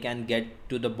thinks they can get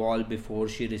to the ball before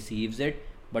she receives it,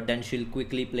 but then she'll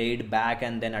quickly play it back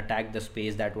and then attack the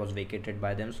space that was vacated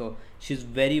by them. So she's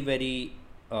very, very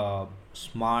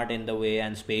smart in the way,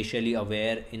 and spatially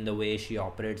aware in the way she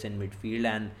operates in midfield,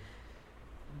 and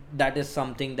that is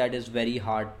something that is very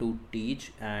hard to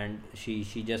teach, and she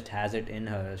just has it in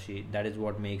her. She That is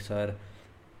what makes her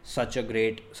such a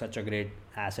great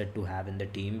asset to have in the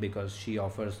team, because she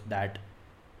offers that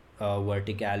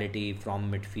verticality from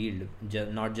midfield,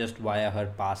 not just via her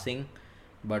passing,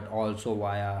 but also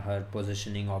via her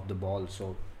positioning of the ball.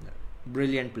 So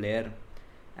brilliant player,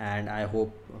 and I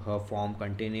hope her form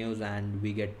continues and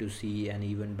we get to see an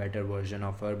even better version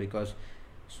of her, because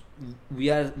we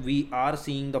are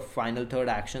seeing the final third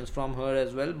actions from her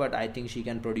as well, but I think she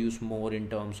can produce more in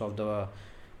terms of the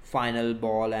final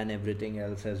ball and everything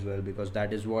else as well, because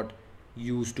that is what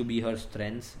used to be her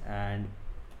strengths. And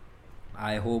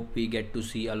I hope we get to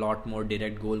see a lot more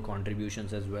direct goal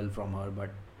contributions as well from her.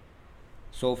 But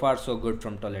so far so good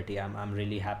from Toletti. I'm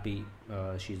really happy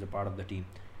she's a part of the team.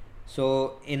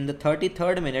 So in the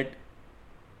 33rd minute,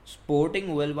 Sporting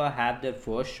Huelva have their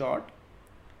first shot.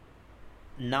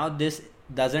 Now this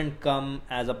doesn't come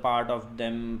as a part of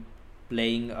them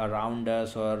playing around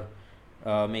us or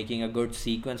making a good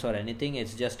sequence or anything.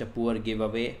 It's just a poor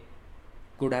giveaway.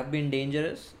 Could have been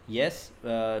dangerous, yes.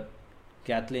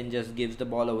 Kathleen just gives the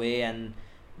ball away and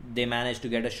they manage to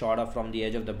get a shot up from the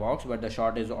edge of the box, but the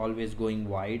shot is always going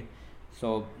wide.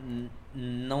 So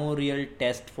no real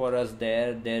test for us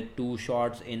there. There are two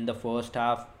shots in the first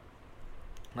half.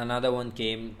 Another one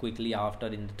came quickly after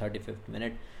in the 35th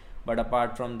minute. But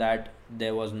apart from that,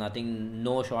 there was nothing,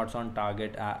 no shots on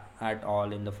target at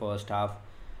all in the first half.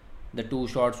 The two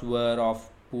shots were of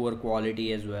poor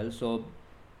quality as well. So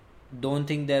don't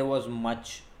think there was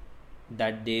much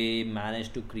that they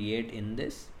managed to create in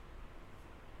this.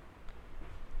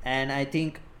 And I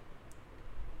think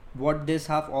what this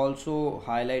half also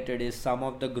highlighted is some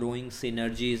of the growing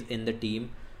synergies in the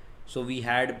team. So we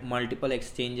had multiple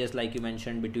exchanges, like you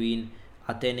mentioned, between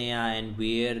Athenea and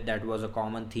Weir. That was a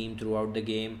common theme throughout the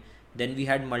game. Then we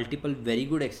had multiple very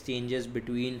good exchanges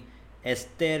between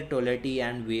Esther, Toletti,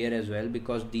 and Weir as well,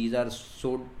 because these are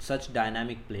such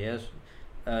dynamic players.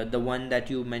 The one that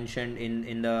you mentioned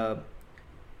in the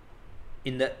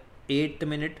 8th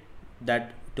minute,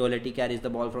 that Toletti carries the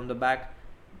ball from the back,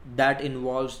 that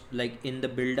involves, like, in the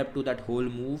build up to that whole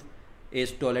move,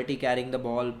 is Toletti carrying the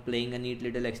ball, playing a neat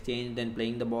little exchange, then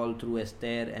playing the ball through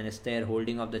Esther, and Esther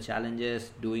holding up the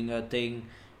challenges, doing her thing,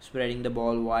 spreading the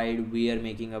ball wide. We are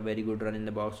making a very good run in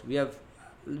the box. We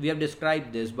have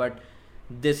described this, but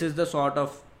this is the sort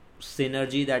of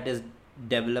synergy that is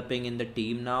developing in the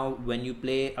team now. When you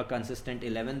play a consistent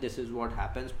 11, this is what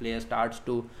happens. Players starts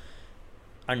to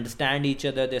understand each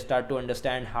other. They start to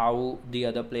understand how the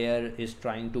other player is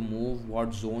trying to move,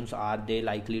 what zones are they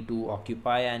likely to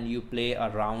occupy, and you play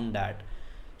around that.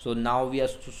 So now we are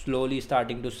slowly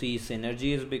starting to see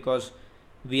synergies, because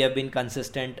we have been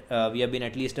consistent. We have been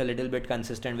at least a little bit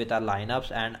consistent with our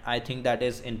lineups, and I think that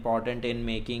is important in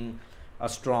making a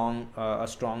strong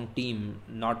team.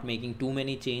 Not making too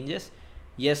many changes.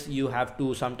 Yes, you have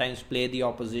to sometimes play the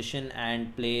opposition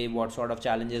and play what sort of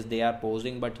challenges they are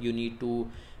posing, but you need to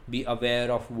be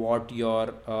aware of what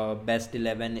your best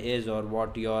 11 is, or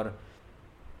what your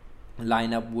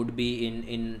lineup would be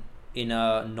in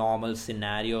a normal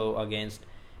scenario against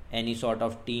any sort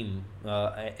of team,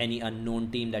 any unknown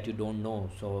team that you don't know.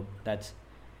 So that's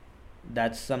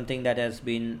something that has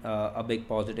been a big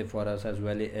positive for us as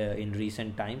well in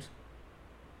recent times.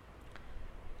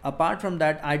 Apart from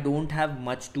that, I don't have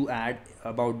much to add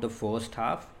about the first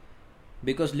half,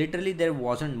 because literally there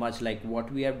wasn't much. Like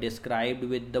what we have described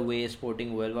with the way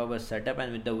Sporting Huelva was set up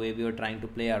and with the way we were trying to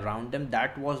play around them,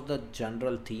 that was the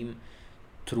general theme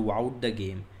throughout the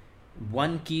game.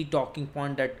 One key talking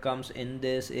point that comes in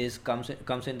this is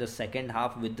comes in the second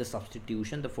half with the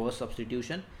substitution, the first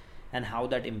substitution, and how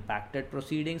that impacted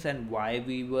proceedings and why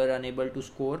we were unable to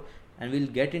score. And we'll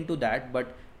get into that,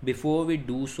 but before we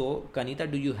do so,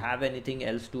 Kanita, do you have anything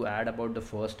else to add about the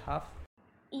first half?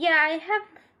 Yeah,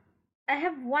 I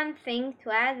have one thing to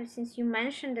add since you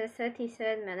mentioned the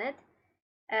 33rd minute.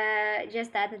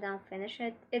 Just add it and I'll finish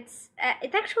it.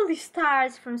 It actually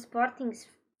starts from Sporting's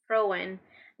throw-in.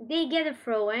 They get a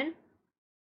throw-in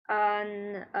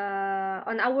on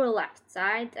our left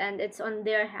side, and it's on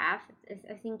their half.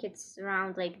 I think it's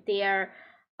around like their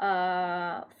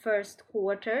first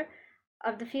quarter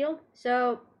of the field.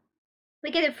 So we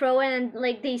get a throw in, and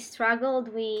like they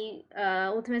struggled. We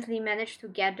ultimately managed to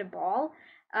get the ball.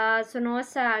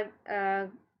 Sonosa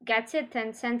gets it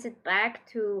and sends it back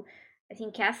to, I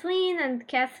think, Kathleen, and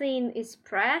Kathleen is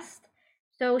pressed.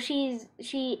 So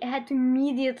she had to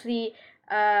immediately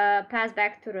pass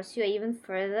back to Rocio even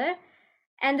further,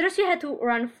 and Rocio had to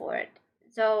run for it.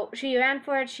 So she ran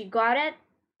for it, she got it,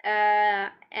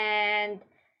 and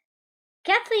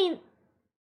Kathleen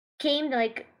came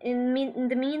like in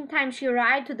the meantime. She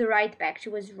arrived to the right back. She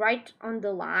was right on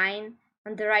the line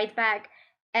on the right back,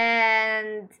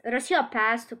 and Rocio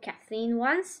passed to Kathleen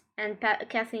once, and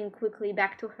Kathleen quickly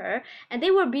back to her, and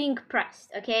they were being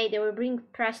pressed. Okay, they were being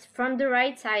pressed from the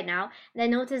right side now. And I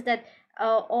noticed that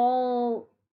all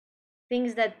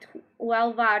things that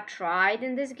Huelva tried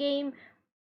in this game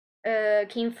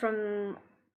came from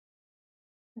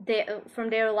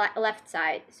their left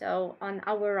side, so on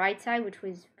our right side, which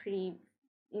was pretty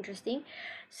interesting.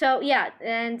 So yeah,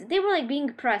 and they were like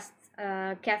being pressed,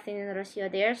 Kathleen and Rocio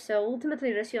there. So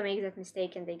ultimately Rocio makes that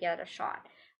mistake and they get a shot.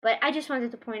 But I just wanted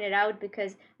to point it out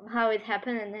because of how it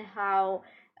happened, and how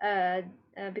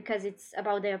because it's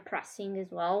about their pressing as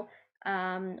well,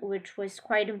 which was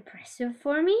quite impressive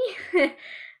for me.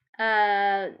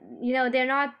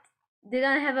 They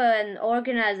don't have an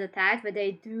organized attack, but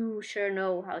they do sure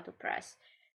know how to press.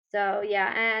 So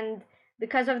yeah, and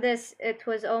because of this, it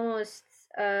was almost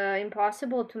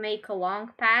impossible to make a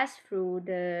long pass through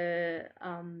the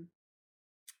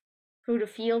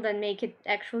field and make it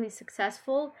actually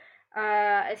successful.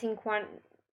 I think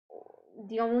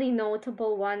the only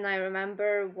notable one I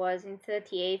remember was in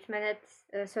 38th minute,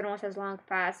 Sonosa's long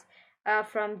pass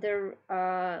from the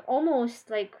almost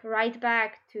like right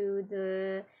back to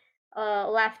the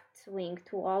left wing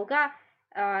to Olga,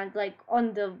 like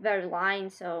on the very line.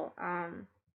 So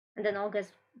and then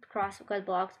Olga's cross got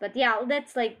blocked. But yeah,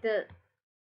 that's like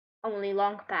only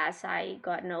long pass I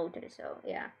got noted. So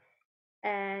yeah,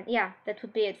 and yeah, that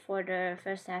would be it for the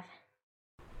first half.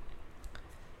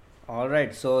 All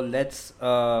right,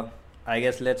 so I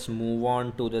guess let's move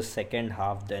on to the second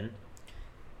half then.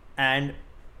 And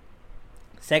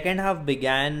second half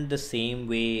began the same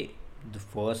way the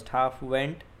first half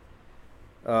went.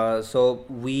 So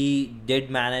we did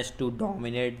manage to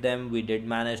dominate them. We did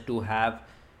manage to have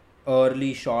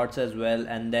early shots as well,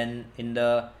 and then in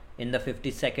the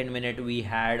 52nd minute we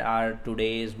had our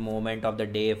today's moment of the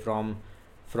day from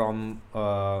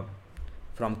uh,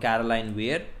 from Caroline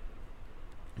Weir,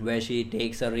 where she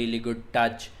takes a really good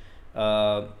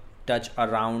uh, touch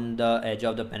around the edge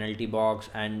of the penalty box,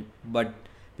 and but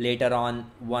later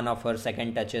on one of her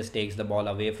second touches takes the ball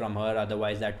away from her.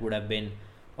 Otherwise that would have been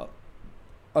a,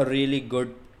 a really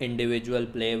good individual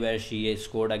play where she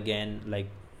scored again, like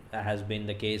has been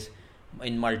the case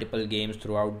in multiple games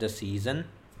throughout the season.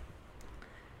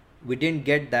 We didn't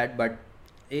get that, but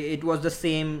it was the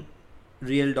same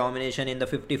real domination. In the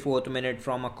 54th minute,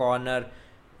 from a corner,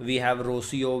 we have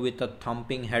Rocio with a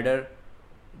thumping header,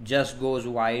 just goes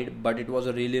wide, but it was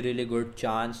a really really good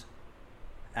chance.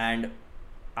 And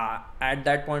at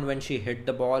that point when she hit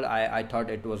the ball, I thought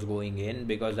it was going in,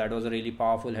 because that was a really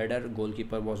powerful header.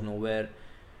 Goalkeeper was nowhere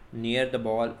near the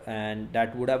ball, and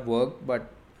that would have worked, but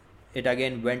it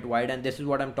again went wide. And this is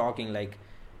what I'm talking, like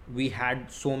we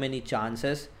had so many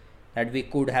chances that we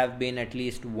could have been at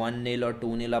least 1-0 or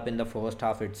 2-0 up in the first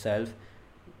half itself,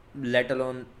 let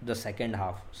alone the second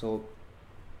half. So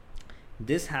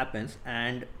this happens,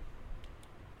 and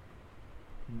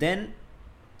then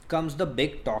comes the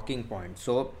big talking point.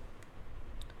 So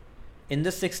in the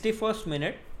 61st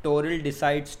minute, Toril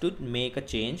decides to make a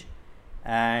change,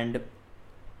 and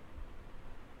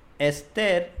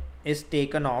Esther is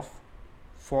taken off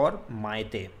for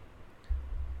Maite.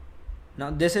 Now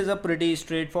this is a pretty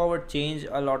straightforward change.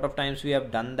 A lot of times we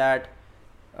have done that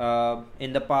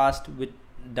in the past. With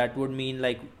that would mean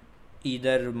like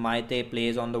either Maite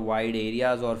plays on the wide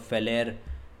areas, or Feller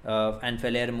and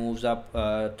Feller moves up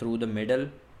through the middle.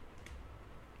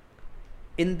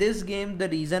 In this game, the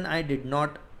reason I did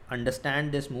not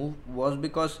understand this move was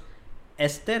because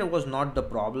Esther was not the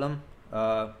problem.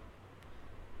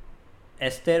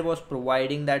 Esther was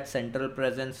providing that central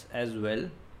presence as well,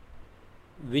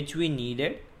 which we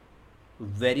needed,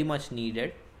 very much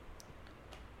needed.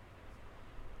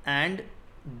 And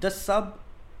the sub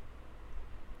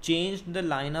changed the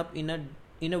lineup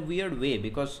in a weird way,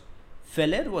 because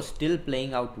Feller was still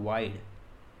playing out wide,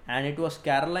 and it was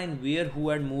Caroline Weir who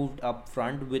had moved up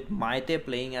front, with Maite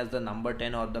playing as the number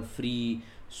 10 or the free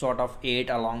sort of 8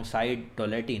 alongside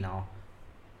Toletti now.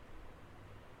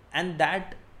 And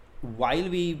that, while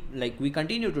we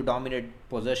continue to dominate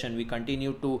possession, we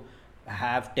continue to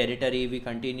have territory, we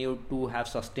continue to have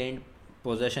sustained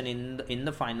possession in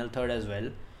the final third as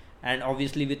well. And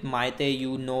obviously with Maite,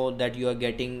 you know that you are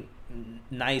getting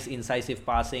nice incisive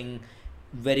passing,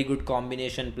 very good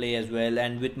combination play as well.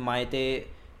 And with Maite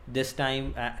this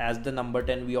time as the number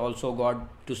 10, we also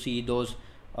got to see those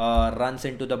runs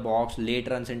into the box, late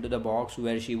runs into the box,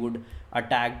 where she would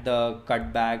attack the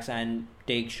cutbacks and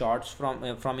take shots from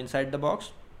inside the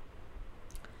box.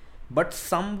 But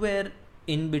somewhere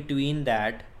in between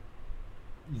that,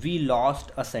 we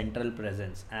lost a central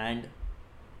presence, and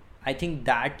I think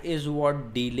that is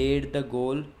what delayed the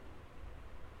goal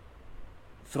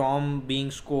from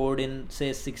being scored in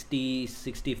say 60,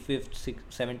 65th,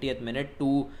 70th minute,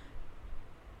 to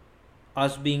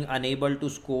us being unable to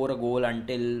score a goal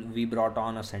until we brought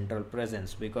on a central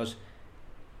presence. Because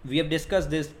we have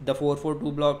discussed this, the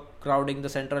 4-4-2 block crowding the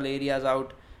central areas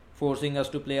out, forcing us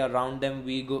to play around them.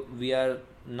 We are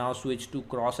now switched to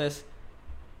crosses.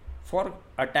 For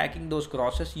attacking those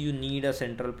crosses, you need a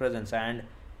central presence, and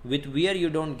with Weir you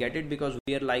don't get it, because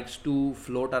Weir likes to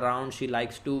float around. She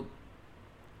likes to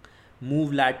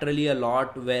move laterally a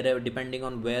lot, where depending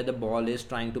on where the ball is,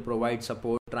 trying to provide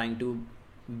support, trying to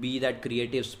be that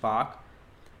creative spark.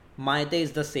 Maite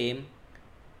is the same.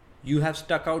 You have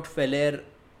stuck out Feller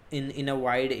in a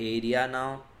wide area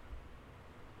now,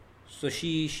 so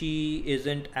she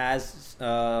isn't as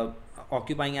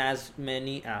occupying as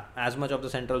much of the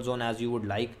central zone as you would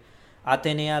like.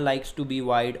 Athenea likes to be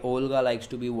wide, Olga likes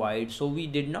to be wide, so we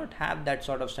did not have that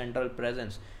sort of central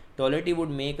presence. Toletti would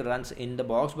make runs in the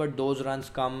box, but those runs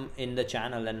come in the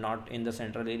channel and not in the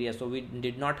central area, so we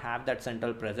did not have that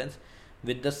central presence.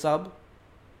 With the sub,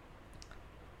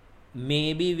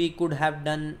 maybe we could have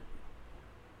done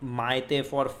Maite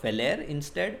for Feller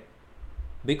instead,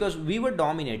 because we were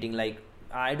dominating. Like,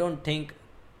 I don't think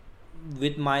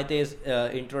with Maite's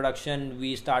introduction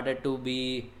we started to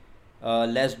be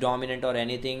less dominant or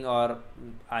anything. Or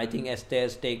I think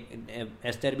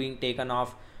Esther being taken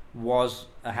off was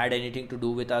had anything to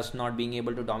do with us not being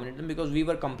able to dominate them, because we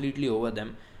were completely over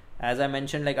them. As I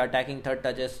mentioned, like attacking third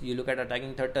touches, you look at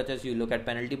attacking third touches, you look at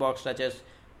penalty box touches,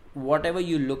 whatever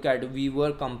you look at, we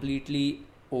were completely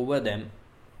over them.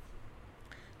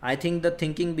 I think the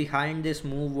thinking behind this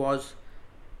move was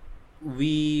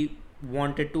we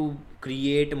wanted to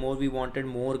create more, we wanted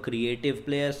more creative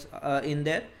players in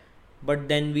there, but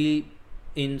then we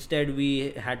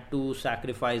had to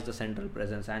sacrifice the central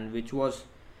presence, and which was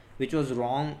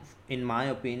wrong in my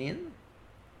opinion.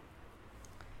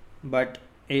 But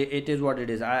it is what it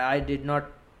is. I did not,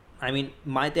 I mean,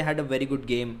 Maite had a very good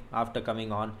game after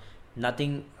coming on.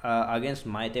 Nothing against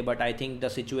Maite, but I think the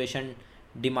situation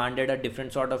demanded a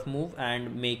different sort of move,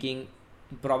 and making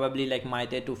probably like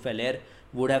Maite to Feller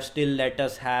would have still let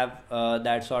us have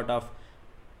that sort of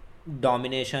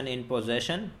domination in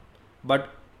possession, but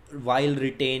while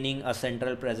retaining a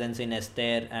central presence in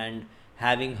Esther and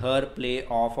having her play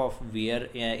off of Weir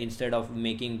instead of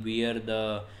making Weir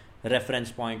the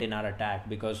reference point in our attack,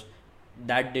 because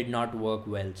that did not work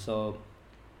well. So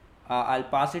I'll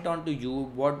pass it on to you.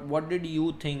 What did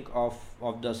you think of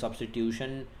the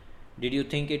substitution? Did you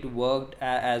think it worked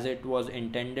as it was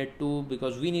intended to?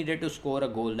 Because we needed to score a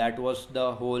goal. That was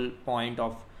the whole point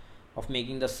of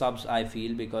making the subs, I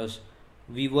feel, because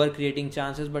we were creating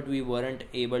chances but we weren't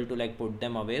able to like put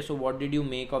them away. So what did you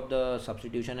make of the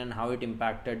substitution and how it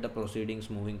impacted the proceedings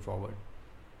moving forward?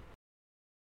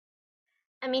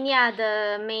 I mean, yeah,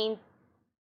 the main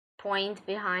point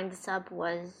behind the sub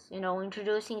was,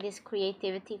 introducing this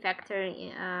creativity factor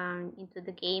into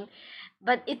the game.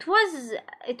 But it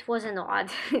was an odd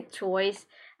choice.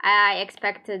 I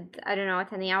expected, I don't know,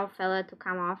 Taniao fella to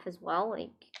come off as well,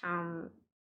 like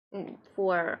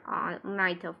for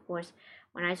Night, of course,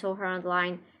 when I saw her on the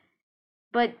line.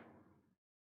 But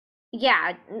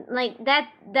yeah, like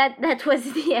that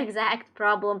was the exact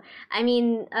problem. I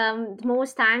mean,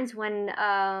 most times when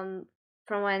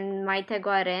from when Maite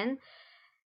got in,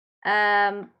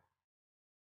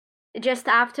 just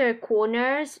after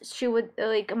corners, she would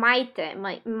like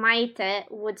Maite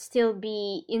would still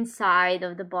be inside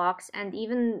of the box, and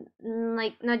even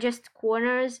like not just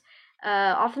corners.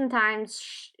 Oftentimes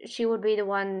she would be the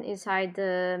one inside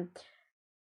the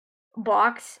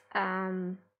box,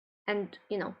 and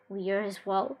Weir as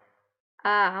well.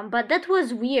 But that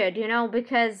was weird,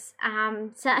 because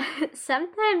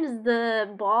sometimes the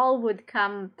ball would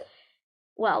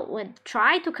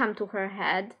try to come to her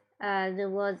head.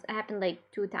 Happened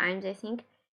like 2 times, I think,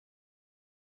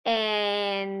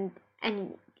 and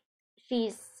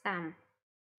she's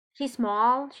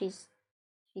small. She's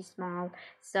small,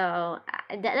 so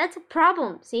that's a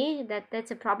problem. See,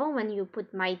 that's a problem when you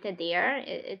put Maite there.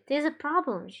 It is a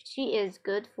problem. She is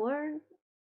good for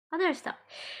other stuff.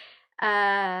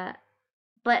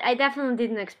 But I definitely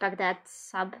didn't expect that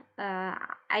sub.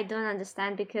 I don't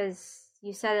understand, because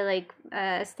you said it like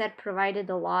Esther provided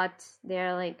a lot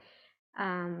there, like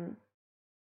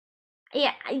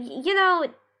yeah,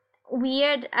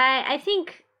 weird. I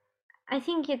think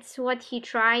it's what he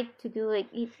tried to do, like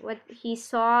what he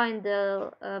saw in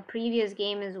the previous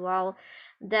game as well,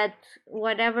 that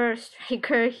whatever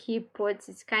striker he puts,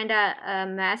 it's kind of a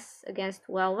mess against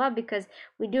Huelva, because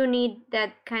we do need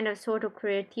that kind of sort of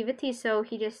creativity. So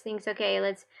he just thinks, okay,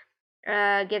 let's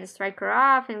get the striker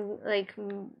off and like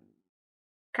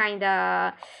kind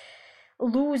of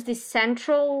lose this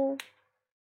central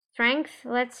strength,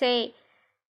 let's say.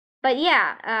 But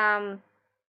yeah,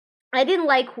 I didn't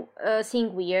like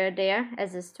seeing Weir there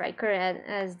as a striker,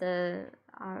 as the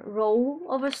role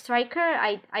of a striker.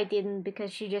 I didn't,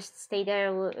 because she just stayed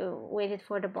there, waited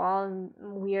for the ball.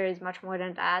 Weir is much more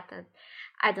than that, and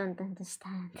I don't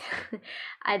understand.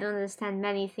 I don't understand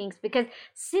many things, because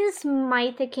since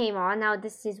Maite came on, now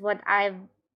this is what I've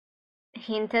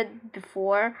hinted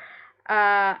before.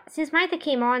 Since Maite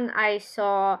came on, I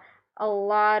saw a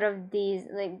lot of these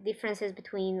like differences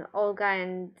between Olga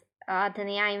and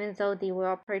Tania, even though they were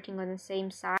operating on the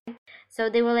same side. So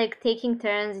they were like taking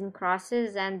turns in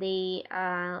crosses, and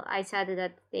I said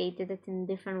that they did it in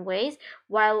different ways.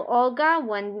 While Olga,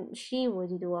 when she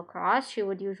would do a cross, she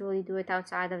would usually do it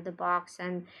outside of the box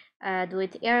and do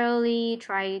it early,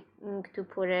 try to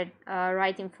put it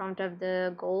right in front of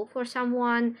the goal for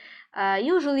someone.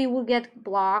 Usually would get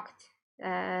blocked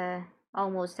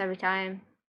almost every time.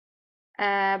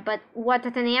 But what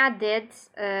Tania did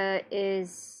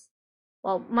is,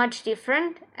 well, much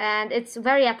different, and it's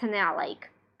very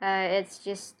Atenea-like. It's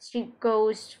just she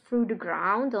goes through the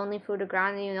ground, only through the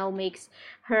ground, and, makes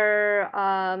her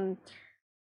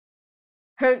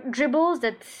her dribbles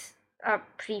that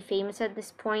pretty famous at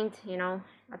this point,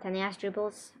 Atenea's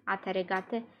dribbles,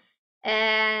 Ateregate,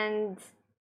 and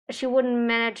she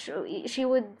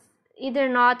would either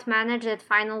not manage that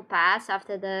final pass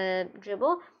after the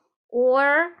dribble,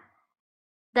 or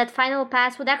that final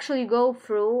pass would actually go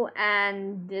through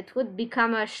and it would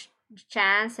become a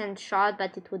chance and shot,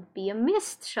 but it would be a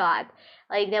missed shot.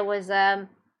 Like there was an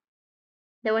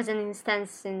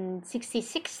instance in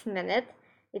 66th minute.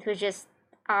 It was just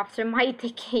after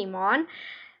Maite came on.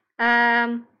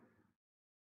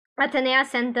 Atenea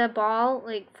sent the ball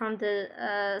like from the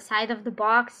side of the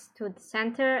box to the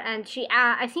center, and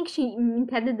I think she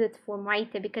intended it for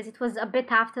Maite because it was a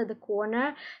bit after the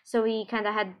corner, so we kind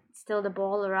of had still the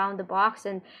ball around the box,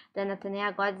 and then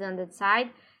Atenea got it on that side,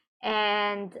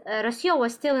 and Rocio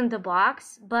was still in the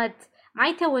box, but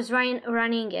Maite was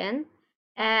running in,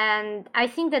 and I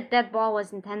think that ball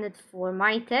was intended for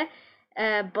Maite,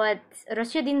 but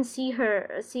Rocio didn't see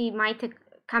Maite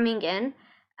coming in.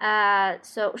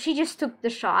 So she just took the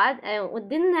shot. It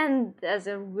didn't end as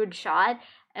a good shot.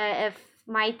 If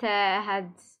Maite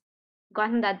had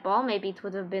gotten that ball, maybe it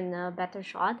would have been a better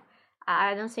shot.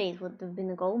 I don't say it would have been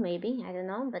a goal, maybe. I don't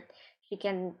know, but she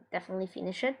can definitely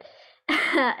finish it.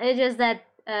 It's just that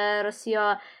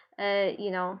Rocio,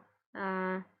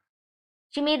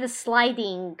 she made a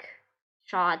sliding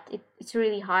shot. It's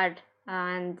really hard,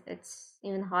 and it's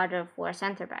even harder for a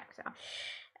center back. So.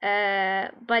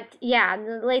 But yeah,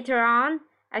 later on,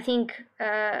 I think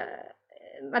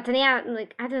Atenea,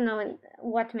 like I don't know in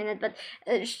what minute, but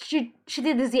she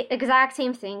did the exact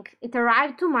same thing. It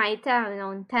arrived to Maite,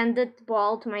 intended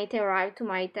ball to Maite, arrived to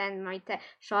Maite, and Maite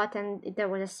shot, and there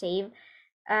was a save.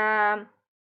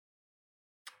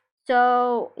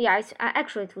 So yeah,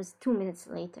 actually it was 2 minutes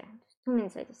later. 2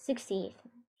 minutes later, 68th.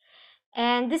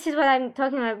 And this is what I'm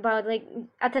talking about. Like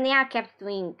Atenea kept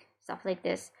doing stuff like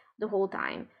this the whole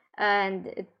time, and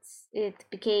it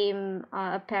became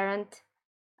apparent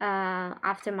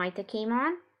after Maite came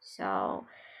on. So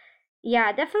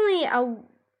yeah, definitely a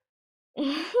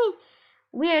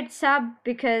weird sub,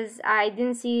 because I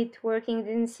didn't see it working,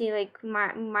 didn't see like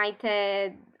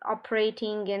Maite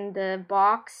operating in the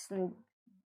box, and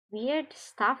weird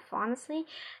stuff. Honestly,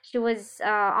 she was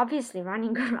obviously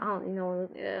running around,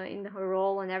 in her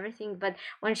role and everything, but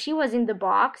when she was in the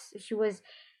box, she was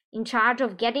in charge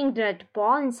of getting that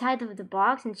ball inside of the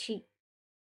box, and she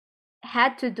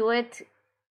had to do it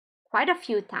quite a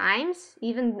few times,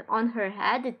 even on her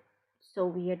head. It's so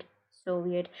weird.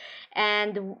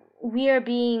 And we're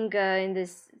being in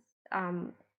this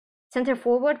center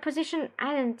forward position,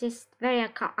 I'm just very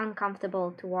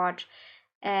uncomfortable to watch,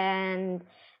 and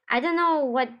I don't know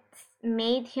what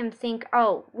made him think,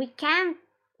 oh, we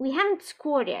haven't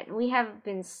scored yet, we have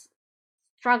been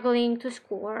struggling to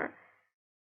score.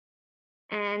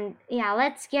 And yeah,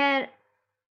 let's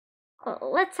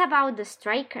about the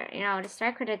striker, the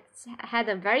striker that's had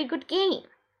a very good game.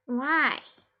 Why?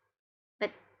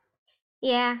 But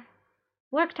yeah,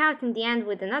 worked out in the end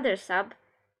with another sub.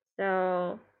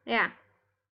 So yeah.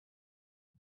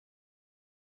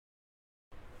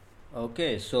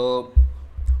 Okay, so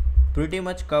pretty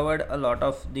much covered a lot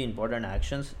of the important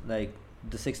actions. Like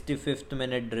the 65th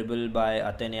minute dribble by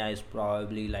Atenea is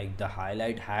probably like the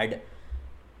highlight.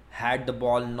 Had the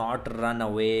ball not run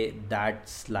away that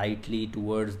slightly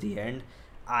towards the end,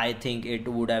 I think it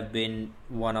would have been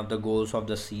one of the goals of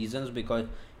the seasons, because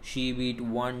she beat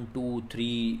 1, 2,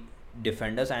 3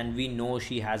 defenders, and we know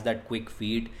she has that quick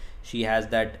feet. She has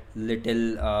that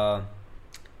little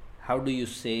how do you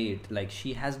say it, like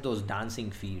she has those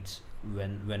dancing feet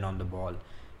when on the ball.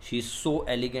 She's so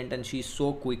elegant and she's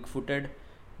so quick footed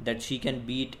that she can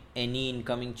beat any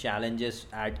incoming challenges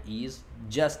at ease.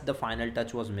 Just the final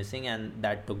touch was missing, and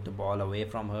that took the ball away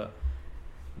from her.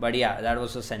 But yeah, that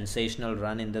was a sensational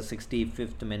run in the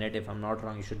 65th minute. If I'm not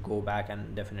wrong, you should go back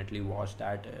and definitely watch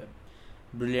that.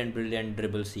 Brilliant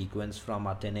dribble sequence from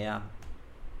Atenea.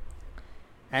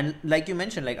 And like you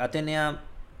mentioned, like Atenea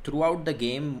throughout the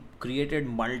game created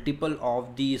multiple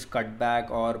of these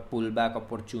cutback or pullback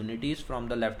opportunities from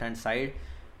the left hand side,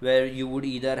 where you would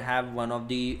either have one of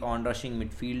the on-rushing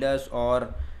midfielders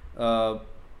or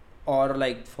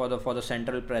like for the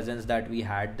central presence that we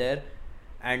had there.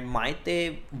 And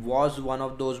Maite was one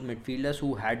of those midfielders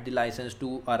who had the license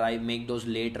to make those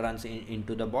late runs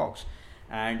into the box,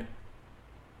 and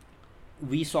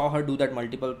we saw her do that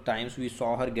multiple times. We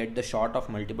saw her get the shot off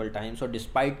multiple times. So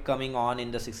despite coming on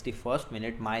in the 61st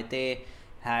minute, Maite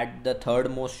had the third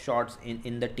most shots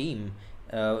in the team.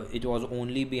 It was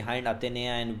only behind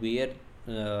Atenea and Weir,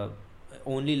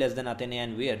 only less than Atenea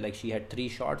and Weir. Like she had 3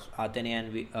 shots,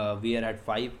 Atenea and Weir had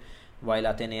 5, while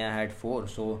Atenea had 4.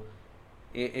 So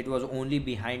it was only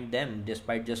behind them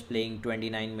despite just playing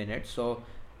 29 minutes. So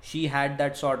she had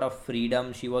that sort of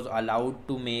freedom. She was allowed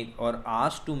to make or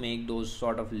asked to make those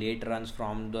sort of late runs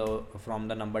from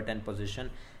the number 10 position,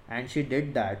 and she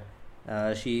did that.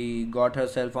 She got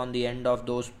herself on the end of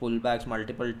those pullbacks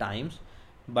multiple times,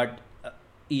 but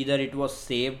either it was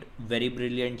saved very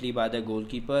brilliantly by the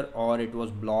goalkeeper, or it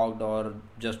was blocked, or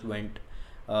just went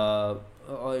or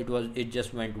it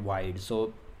just went wide.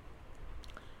 So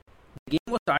the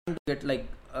game was starting to get like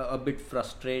a bit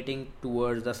frustrating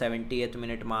towards the 70th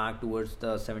minute mark, towards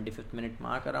the 75th minute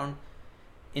mark around.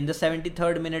 In the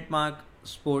 73rd minute mark,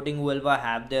 Sporting Huelva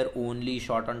have their only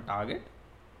shot on target,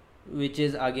 which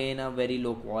is again a very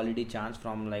low quality chance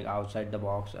from like outside the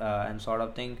box, and sort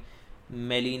of thing.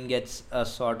 Melin gets a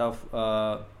sort of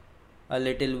a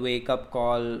little wake up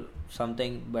call,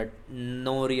 something, but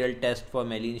no real test for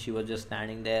Melin. She was just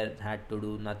standing there, had to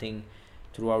do nothing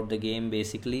throughout the game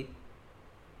basically.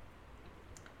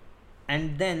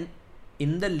 And then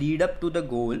in the lead up to the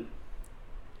goal,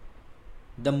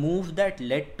 the move that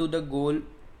led to the goal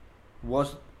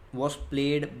was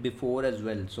played before as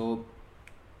well. So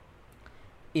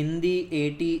in the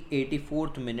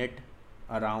 84th minute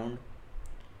around,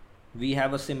 we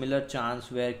have a similar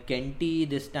chance where Kenty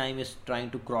this time is trying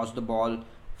to cross the ball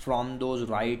from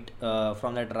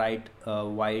that right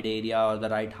wide area or the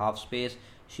right half space.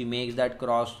 She makes that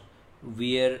cross.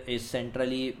 Weir is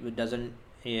centrally,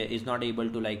 is not able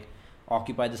to like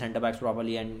occupy the centre backs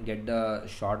properly and get the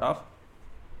shot off.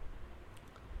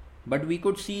 But we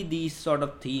could see these sort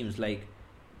of themes, like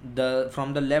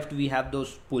from the left we have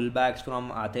those pullbacks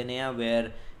from Atenea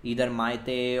where either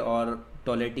Maite or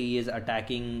Toletti is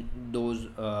attacking those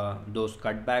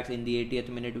cutbacks. In the 80th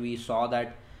minute we saw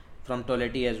that from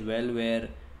Toletti as well, where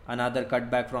another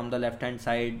cutback from the left hand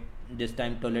side, this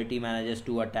time Toletti manages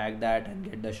to attack that and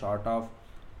get the shot off.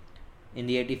 In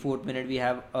the 84th minute we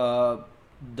have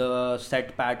the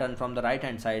set pattern from the right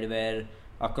hand side where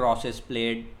a cross is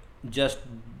played just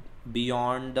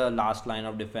beyond the last line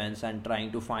of defense and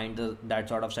trying to find that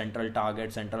sort of central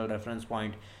target, central reference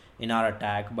point in our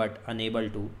attack, but unable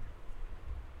to.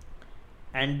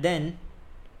 And then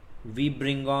we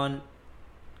bring on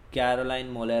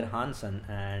Caroline Moller Hansen,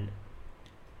 and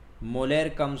Moller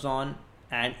comes on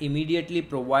and immediately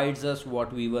provides us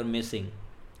what we were missing,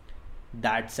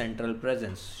 that central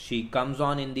presence. She comes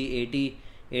on in the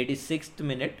 86th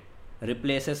minute,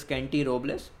 replaces Kenty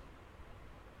Robles,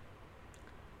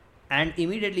 and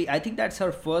immediately, I think that's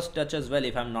her first touch as well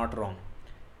if I'm not wrong,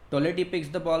 Toletti picks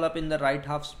the ball up in the right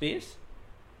half space,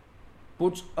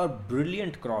 puts a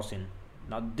brilliant cross in.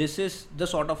 Now this is the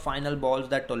sort of final balls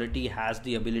that Toletti has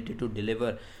the ability to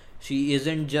deliver. She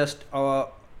isn't just a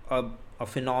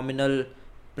phenomenal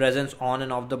presence on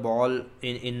and off the ball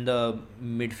in the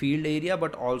midfield area,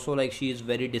 but also like she is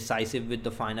very decisive with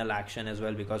the final action as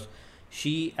well, because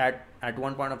she at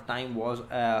one point of time was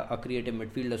a creative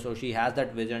midfielder. So she has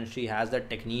that vision, she has that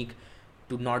technique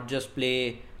to not just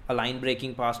play a line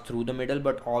breaking pass through the middle,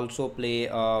 but also play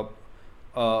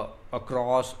a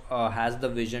cross, has the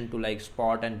vision to like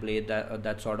spot and play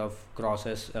that sort of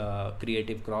crosses,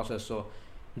 creative crosses. So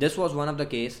this was one of the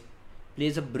case.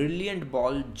 Plays a brilliant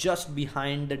ball just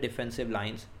behind the defensive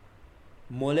lines.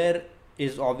 Moller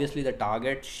is obviously the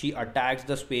target. She attacks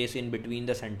the space in between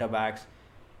the centre backs,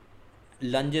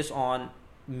 lunges on,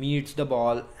 meets the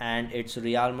ball, and it's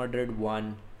Real Madrid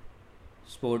 1,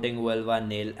 Sporting Huelva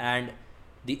 0. And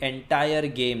the entire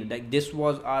game, like this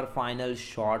was our final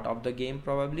shot of the game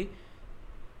probably.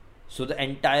 So the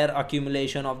entire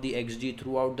accumulation of the XG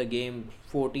throughout the game,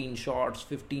 14 shots,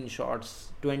 15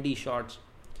 shots, 20 shots,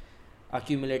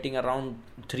 accumulating around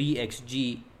 3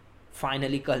 XG,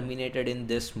 finally culminated in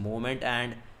this moment.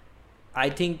 And I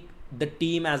think the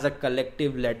team as a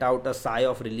collective let out a sigh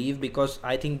of relief, because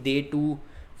I think they too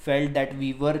felt that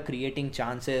we were creating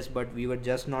chances, but we were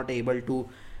just not able to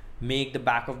make the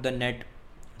back of the net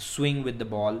swing with the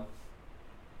ball.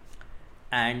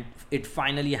 And it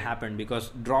finally happened,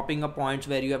 because dropping a points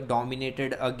where you have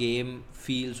dominated a game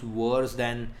feels worse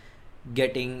than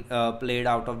getting played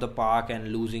out of the park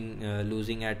and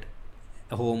losing at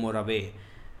home or away.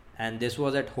 And this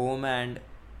was at home, and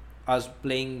us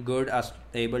playing good, us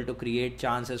able to create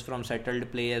chances from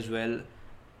settled play as well.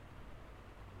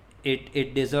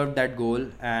 It deserved that goal,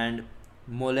 and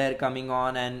Moller coming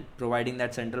on and providing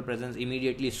that central presence,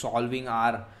 immediately solving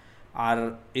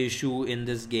our issue in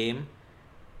this game,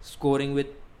 scoring with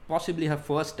possibly her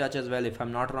first touch as well. If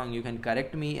I'm not wrong, you can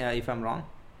correct me if I'm wrong,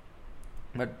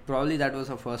 but probably that was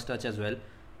her first touch as well.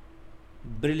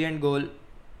 Brilliant goal.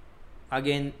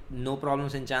 Again, no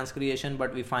problems in chance creation,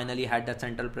 but we finally had that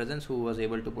central presence who was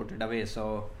able to put it away.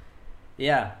 So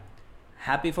Yeah,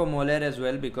 happy for Moller as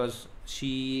well because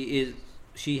she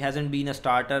hasn't been a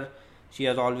starter. She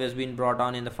has always been brought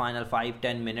on in the final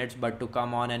 5-10 minutes, but to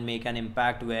come on and make an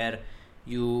impact where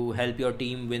you help your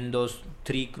team win those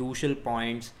three crucial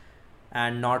points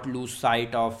and not lose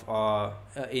sight of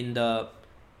in the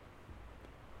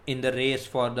race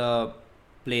for the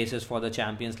places for the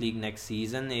Champions League next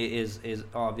season is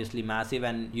obviously massive,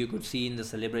 and you could see in the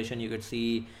celebration, you could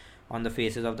see on the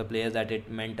faces of the players that it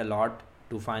meant a lot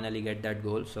to finally get that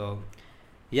goal. So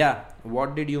yeah,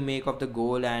 what did you make of the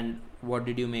goal, and what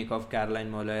did you make of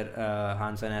Caroline Moller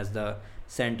Hansen as the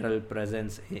central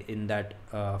presence in that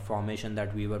formation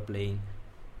that we were playing?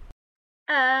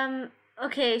 Um,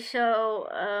 okay, so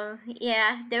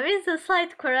yeah, there is a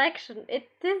slight correction. It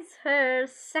is her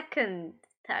second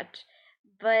touch,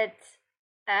 but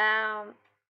um,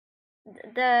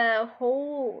 the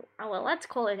whole, well, let's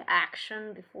call it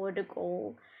action before the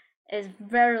goal is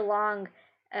very long.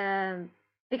 Um,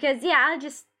 because yeah, I'll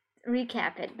just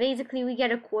recap it. Basically, we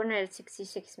get a corner at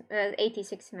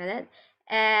 86 minute,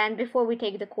 and before we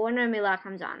take the corner, Mila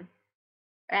comes on,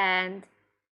 and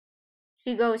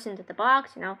she goes into the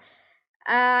box,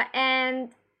 and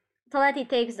Toletti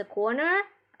takes the corner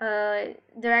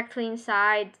directly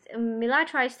inside. Mila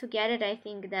tries to get it. I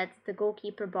think that the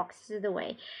goalkeeper boxes it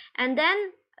away, and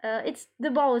then it's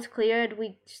the ball is cleared.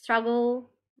 We struggle,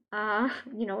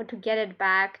 to get it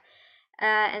back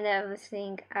and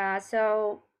everything.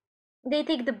 So they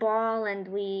take the ball and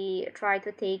we try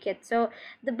to take it. So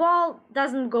the ball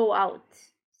doesn't go out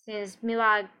since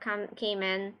Mila came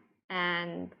in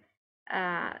and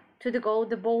to the goal.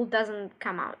 The ball doesn't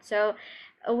come out. So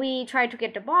we try to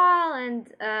get the ball, and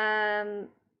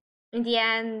in the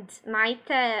end,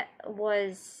 Maite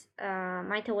was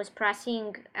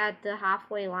pressing at the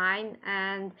halfway line,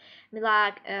 and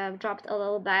Mila dropped a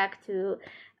little back to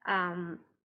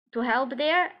help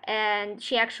there, and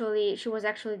she was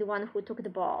actually the one who took the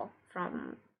ball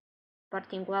from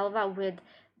Partinguelva with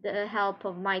the help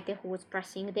of Maite, who was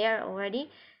pressing there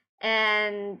already,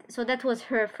 and so that was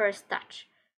her first touch.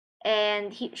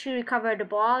 And she recovered the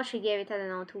ball. She gave it, I don't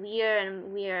know, to Weir,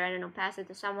 and Weir, I don't know, passed it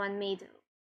to someone, made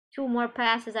two more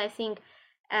passes, I think,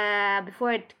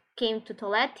 before it came to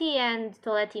Toletti, and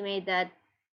Toletti made that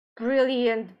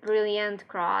brilliant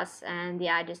cross, and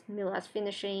yeah, just Mila's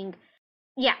finishing.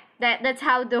 Yeah, that's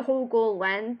how the whole goal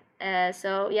went.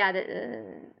 So yeah,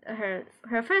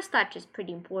 her first touch is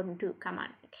pretty important too. Come on,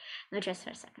 not just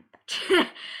her second touch.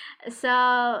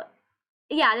 So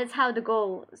yeah, that's how the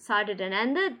goal started and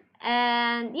ended.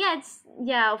 And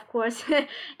yeah, of course,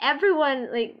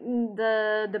 everyone, like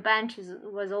the bench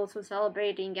was also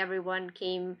celebrating. Everyone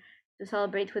came to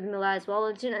celebrate with Mila as well.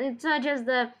 It's not just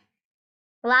the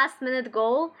last minute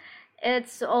goal.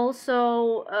 It's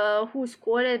also who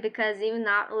scored it, because even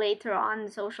later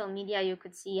on social media you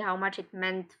could see how much it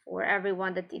meant for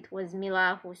everyone that it was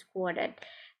Mila who scored it.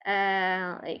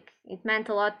 Like it meant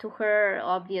a lot to her,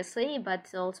 obviously, but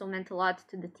it also meant a lot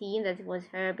to the team that it was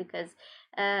her, because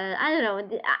I don't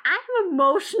know, I'm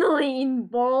emotionally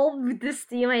involved with this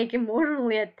team, like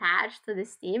emotionally attached to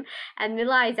this team, and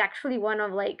Mila is actually one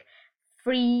of like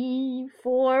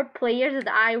 3-4 players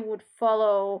that I would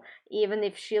follow even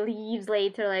if she leaves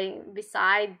later, like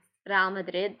beside Real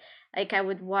Madrid. Like I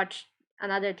would watch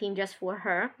another team just for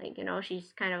her. Like,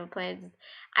 she's kind of a player.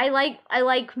 I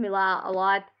like Mila a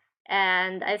lot,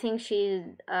 and I think she's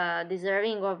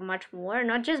deserving of much more,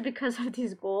 not just because of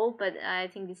this goal, but I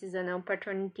think this is an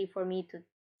opportunity for me to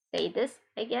say this,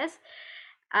 I guess.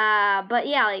 But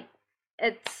yeah, like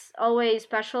it's always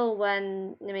special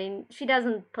when, she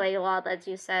doesn't play a lot, as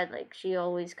you said. Like she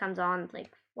always comes on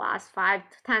like last 5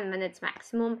 to 10 minutes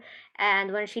maximum,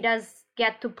 and when she does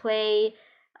get to play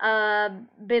a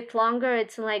bit longer,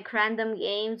 it's like random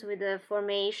games with a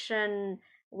formation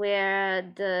where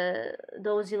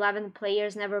those 11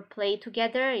 players never play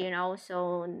together,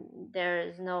 so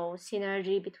there's no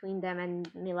synergy between them, and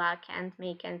Mila can't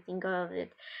make anything of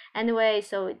it anyway,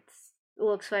 so it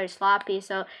looks very sloppy.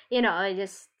 So it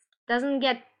just doesn't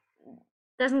get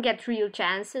real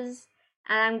chances,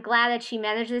 and I'm glad that she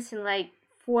managed this in like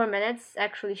 4 minutes.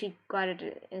 Actually, she got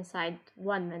it inside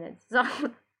 1 minute, so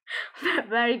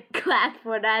very glad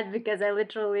for that, because I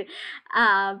literally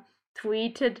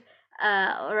tweeted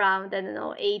around, I don't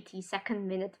know, 82nd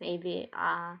minute maybe.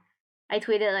 I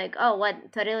tweeted like, oh,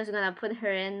 what, Torrelo's gonna put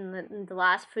her in the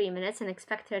last 3 minutes and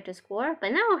expect her to score?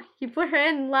 But no, he put her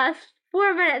in the last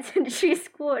 4 minutes and she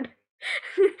scored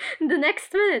the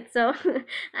next minute. So,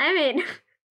 I mean,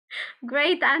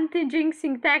 great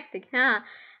anti-jinxing tactic, huh?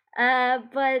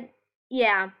 But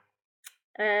yeah,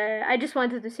 I just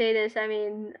wanted to say this. I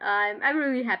mean, I'm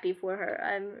really happy for her.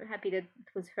 I'm happy that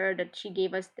it was her that she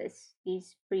gave us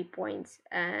these 3 points,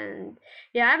 and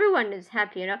yeah, everyone is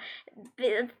happy.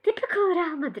 Typical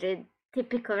Real Madrid.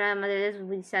 Typical Real Madrid, as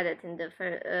we said it in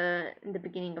the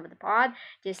beginning of the pod.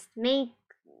 Just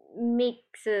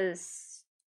makes us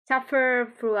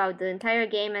suffer throughout the entire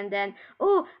game, and then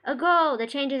a goal that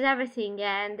changes everything,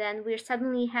 and then we're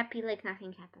suddenly happy like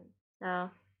nothing happened. So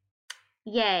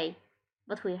yay,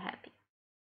 but we're happy.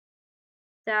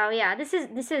 So yeah, this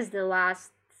is the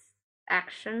last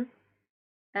action.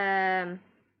 Um,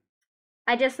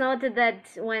 I just noted that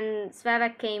when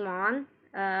Sveva came on,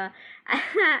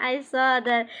 I saw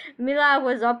that Mila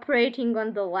was operating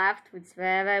on the left with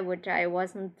Sveva, which I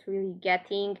wasn't really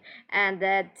getting, and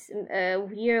that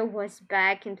Weir was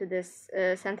back into this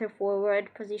center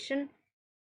forward position.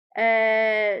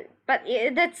 But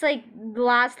that's like the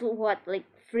last like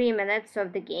 3 minutes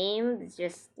of the game. It's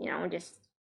just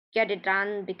get it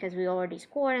done because we already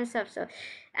scored and stuff. So,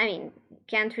 I mean,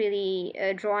 can't really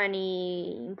draw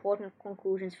any important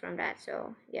conclusions from that.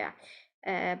 So yeah,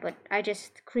 but I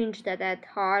just cringed at that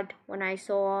hard when I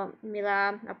saw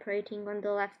Mila operating on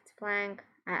the left flank.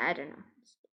 I don't know.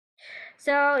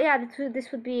 So yeah,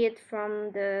 this would be it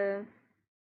from the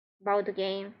about the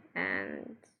game,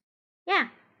 and yeah,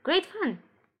 great fun.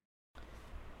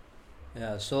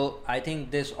 Yeah, so I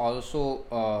think this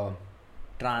also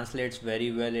translates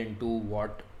very well into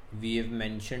what we have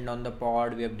mentioned on the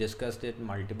pod. We have discussed it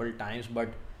multiple times, but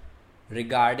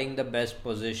regarding the best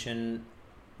position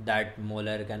that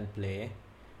Muller can play,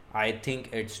 I think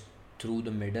it's through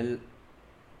the middle.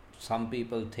 Some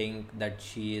people think that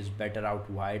she is better out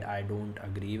wide. I don't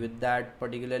agree with that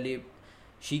particularly.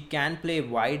 She can play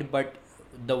wide, but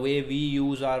the way we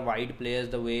use our wide players,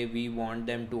 the way we want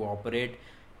them to operate,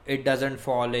 it doesn't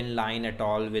fall in line at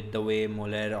all with the way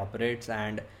Muller operates.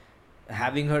 And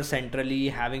having her centrally,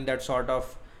 having that sort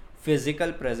of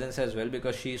physical presence as well,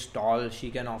 because she's tall, she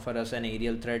can offer us an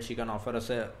aerial threat, she can offer us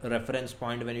a reference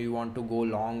point when we want to go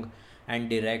long and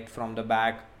direct from the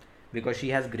back, because she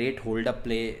has great hold up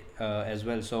play as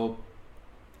well. So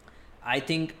I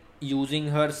think using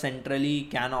her centrally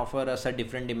can offer us a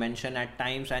different dimension at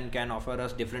times and can offer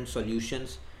us different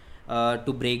solutions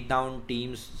to break down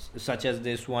teams such as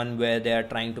this one where they are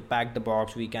trying to pack the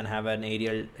box. We can have an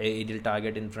aerial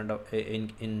target in front of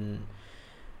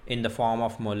in the form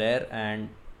of Moller. And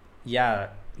yeah,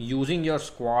 using your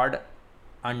squad,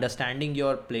 understanding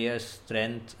your players'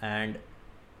 strength and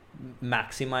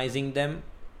maximizing them,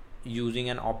 using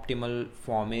an optimal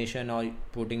formation or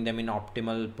putting them in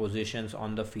optimal positions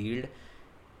on the field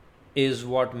is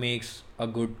what makes a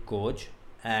good coach.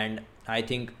 And I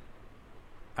think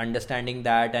understanding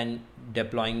that and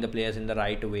deploying the players in the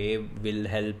right way will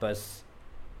help us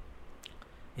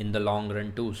in the long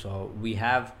run too. So we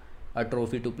have a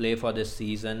trophy to play for this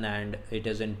season, and it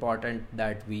is important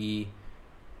that we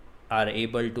are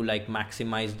able to like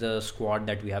maximize the squad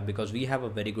that we have, because we have a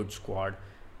very good squad.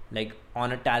 Like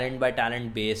on a talent by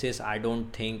talent basis, I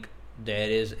don't think there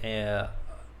is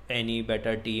any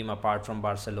better team apart from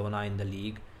Barcelona in the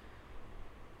league.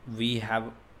 We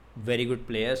have very good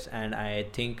players, and I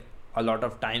think a lot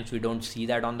of times we don't see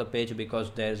that on the pitch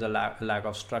because there is a lack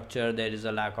of structure, there is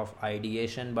a lack of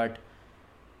ideation. But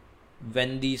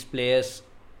when these players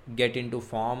get into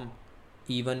form,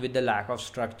 even with the lack of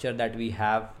structure that we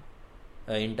have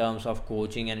in terms of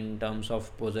coaching and in terms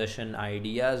of possession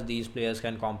ideas, these players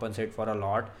can compensate for a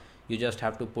lot. You just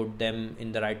have to put them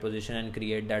in the right position and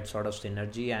create that sort of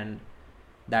synergy, and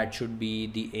that should be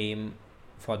the aim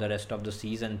for the rest of the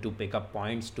season, to pick up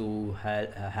points, to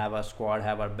have our squad,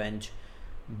 have our bench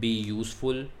be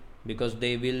useful, because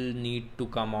they will need to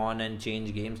come on and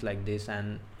change games like this.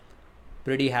 And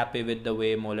pretty happy with the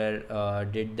way Moller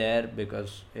did there,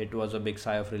 because it was a big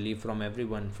sigh of relief from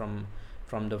everyone, from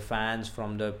the fans,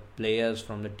 from the players,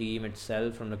 from the team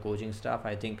itself, from the coaching staff.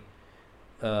 I think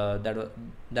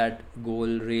that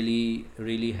goal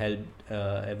really helped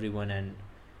everyone, and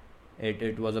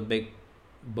it was a big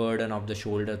burden off the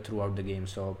shoulder throughout the game.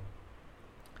 So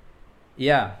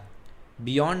yeah,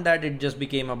 beyond that it just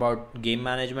became about game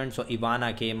management. So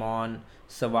Ivana came on,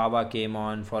 Savava came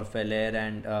on for Feller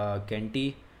and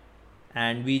Kenty,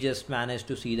 and we just managed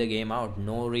to see the game out.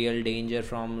 No real danger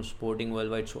from Sporting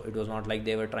Worldwide. So it was not like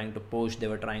they were trying to push, they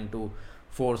were trying to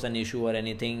force an issue or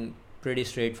anything. Pretty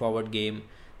straightforward game,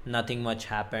 nothing much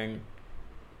happened.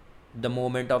 The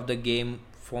moment of the game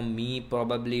for me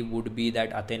probably would be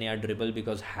that Athenia dribble,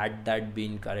 because had that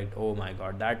been correct, oh my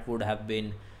god, that would have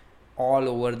been all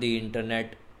over the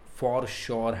internet for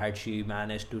sure, had she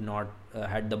managed to not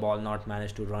had the ball not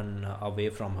managed to run away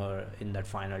from her in that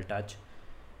final touch.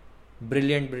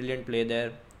 Brilliant play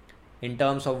there. In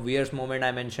terms of Weir's moment,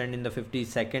 I mentioned in the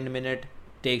 52nd minute,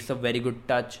 takes a very good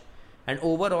touch. And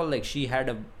overall, like, she had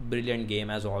a brilliant game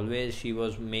as always. She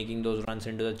was making those runs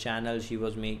into the channel. She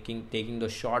was taking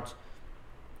those shots.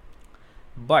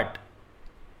 But,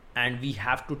 and we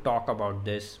have to talk about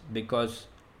this because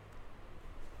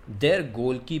their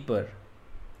goalkeeper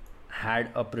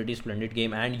had a pretty splendid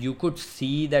game, and you could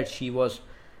see that she was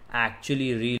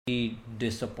actually really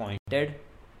disappointed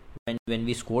when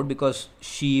we scored, because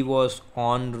she was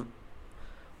on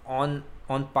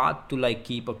path to like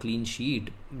keep a clean sheet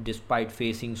despite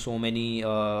facing so many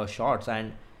shots,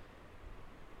 and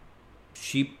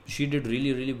she did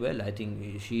really well. I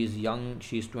think she is young.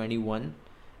 She's 21.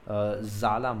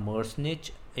 Zala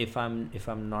Mersnich, if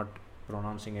I'm not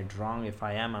pronouncing it wrong. If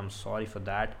I am, I'm sorry for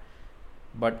that.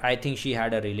 But I think she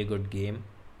had a really good game.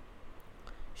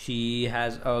 She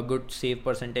has a good save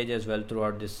percentage as well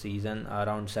throughout this season,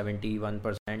 around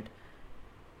 71%.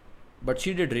 But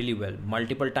she did really well.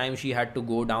 Multiple times she had to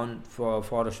go down for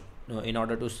in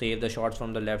order to save the shots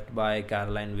from the left by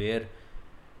Caroline Weir.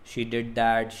 She did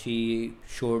that. She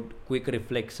showed quick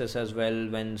reflexes as well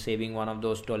when saving one of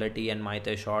those Toletti and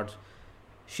Maite shots.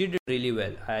 She did really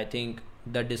well. I think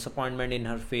the disappointment in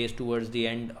her face towards the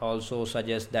end also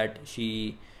suggests that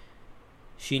she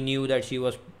knew that she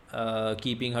was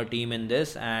keeping her team in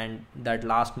this, and that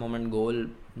last moment goal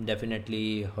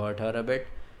definitely hurt her a bit.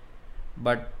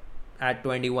 But at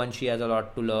 21, she has a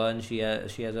lot to learn. She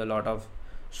has a lot of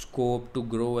scope to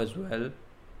grow as well.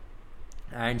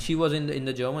 And she was in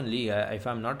the German league, if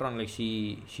I'm not wrong. Like,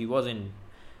 she was in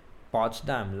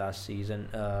Potsdam last season.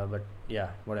 But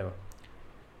yeah, whatever.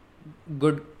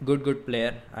 Good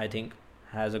player. I think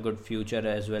has a good future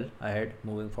as well ahead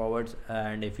moving forwards.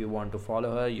 And if you want to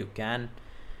follow her, you can.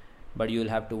 But you'll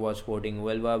have to watch Sporting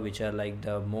Huelva, which are like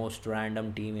the most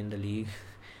random team in the league.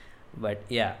 But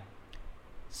yeah,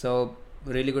 so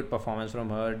really good performance from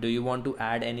her. Do you want to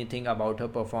add anything about her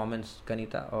performance,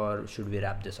 Kanita, or should we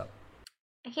wrap this up?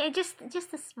 Okay, just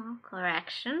a small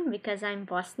correction, because I'm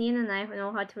Bosnian and I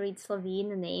know how to read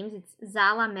Slovene names. It's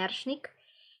Zala Meršnik.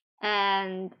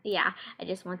 And yeah, I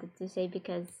just wanted to say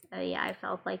because I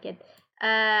felt like it.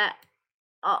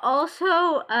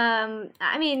 Also,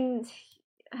 I mean,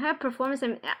 her performance,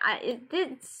 I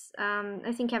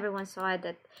think everyone saw it,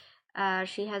 that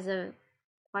she has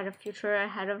quite a future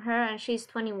ahead of her, and she's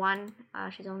 21.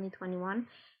 She's only 21,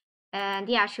 and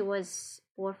yeah, she was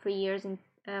for 3 years in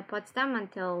Potsdam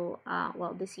until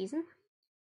this season.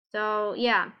 So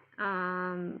yeah,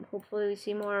 hopefully we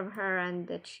see more of her, and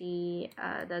that she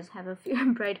does have a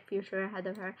bright future ahead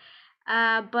of her.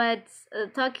 But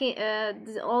talking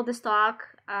all this talk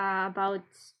about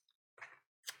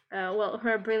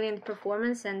her brilliant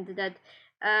performance, and that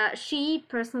she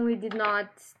personally did not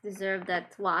deserve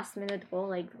that last minute goal.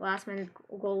 Like, last minute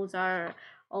goals are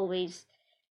always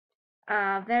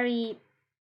very,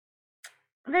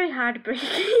 very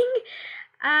heartbreaking.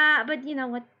 But you know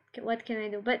what can I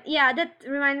do? But yeah, that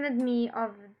reminded me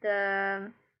of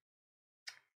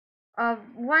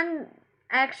one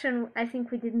action I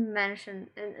think we didn't mention,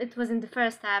 and it was in the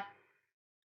first half.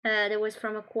 There was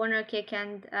from a corner kick,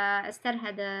 and Esther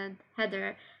had a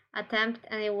header attempt,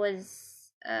 and it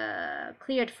was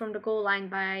cleared from the goal line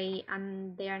by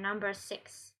their number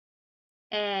 6.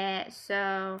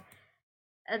 So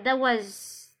that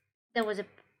was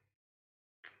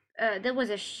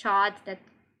a shot that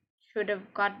could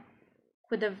have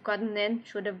gotten in,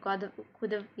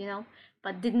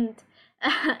 but didn't.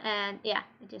 And yeah,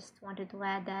 I just wanted to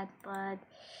add that. But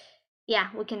yeah,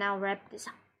 we can now wrap this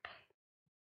up.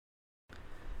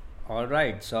 All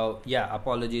right, so yeah,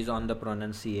 apologies on the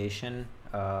pronunciation.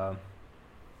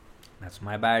 That's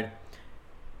my bad.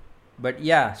 But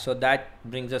yeah, so that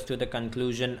brings us to the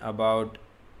conclusion about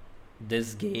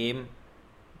this game.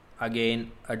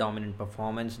 Again, a dominant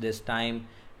performance this time.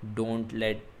 Don't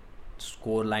let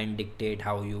scoreline dictate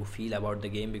how you feel about the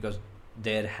game, because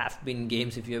there have been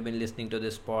games, if you have been listening to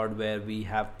this pod, where we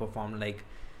have performed like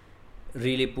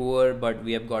really poor, but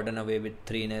we have gotten away with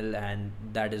 3-0, and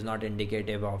that is not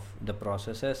indicative of the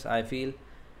processes, I feel.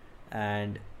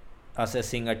 And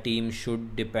assessing a team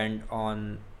should depend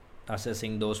on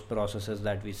assessing those processes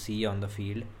that we see on the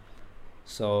field.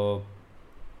 So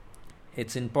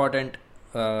it's important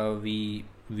we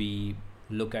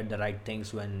look at the right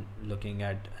things when looking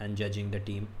at and judging the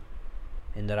team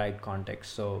in the right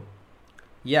context. So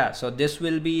yeah, so this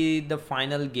will be the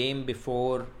final game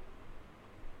before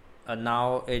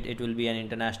now it will be an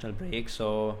international break.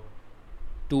 So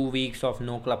 2 weeks of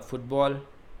no club football.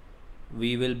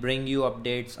 We will bring you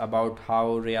updates about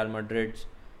how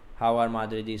our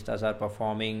Madridistas are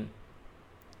performing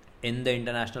in the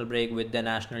international break with the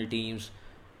national teams,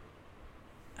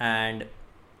 and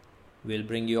we'll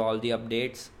bring you all the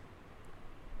updates,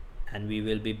 and we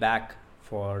will be back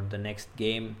for the next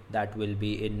game that will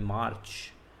be in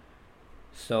March.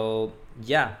 So,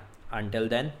 yeah, until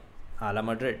then, Ala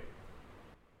Madrid.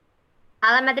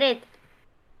 Hala Madrid.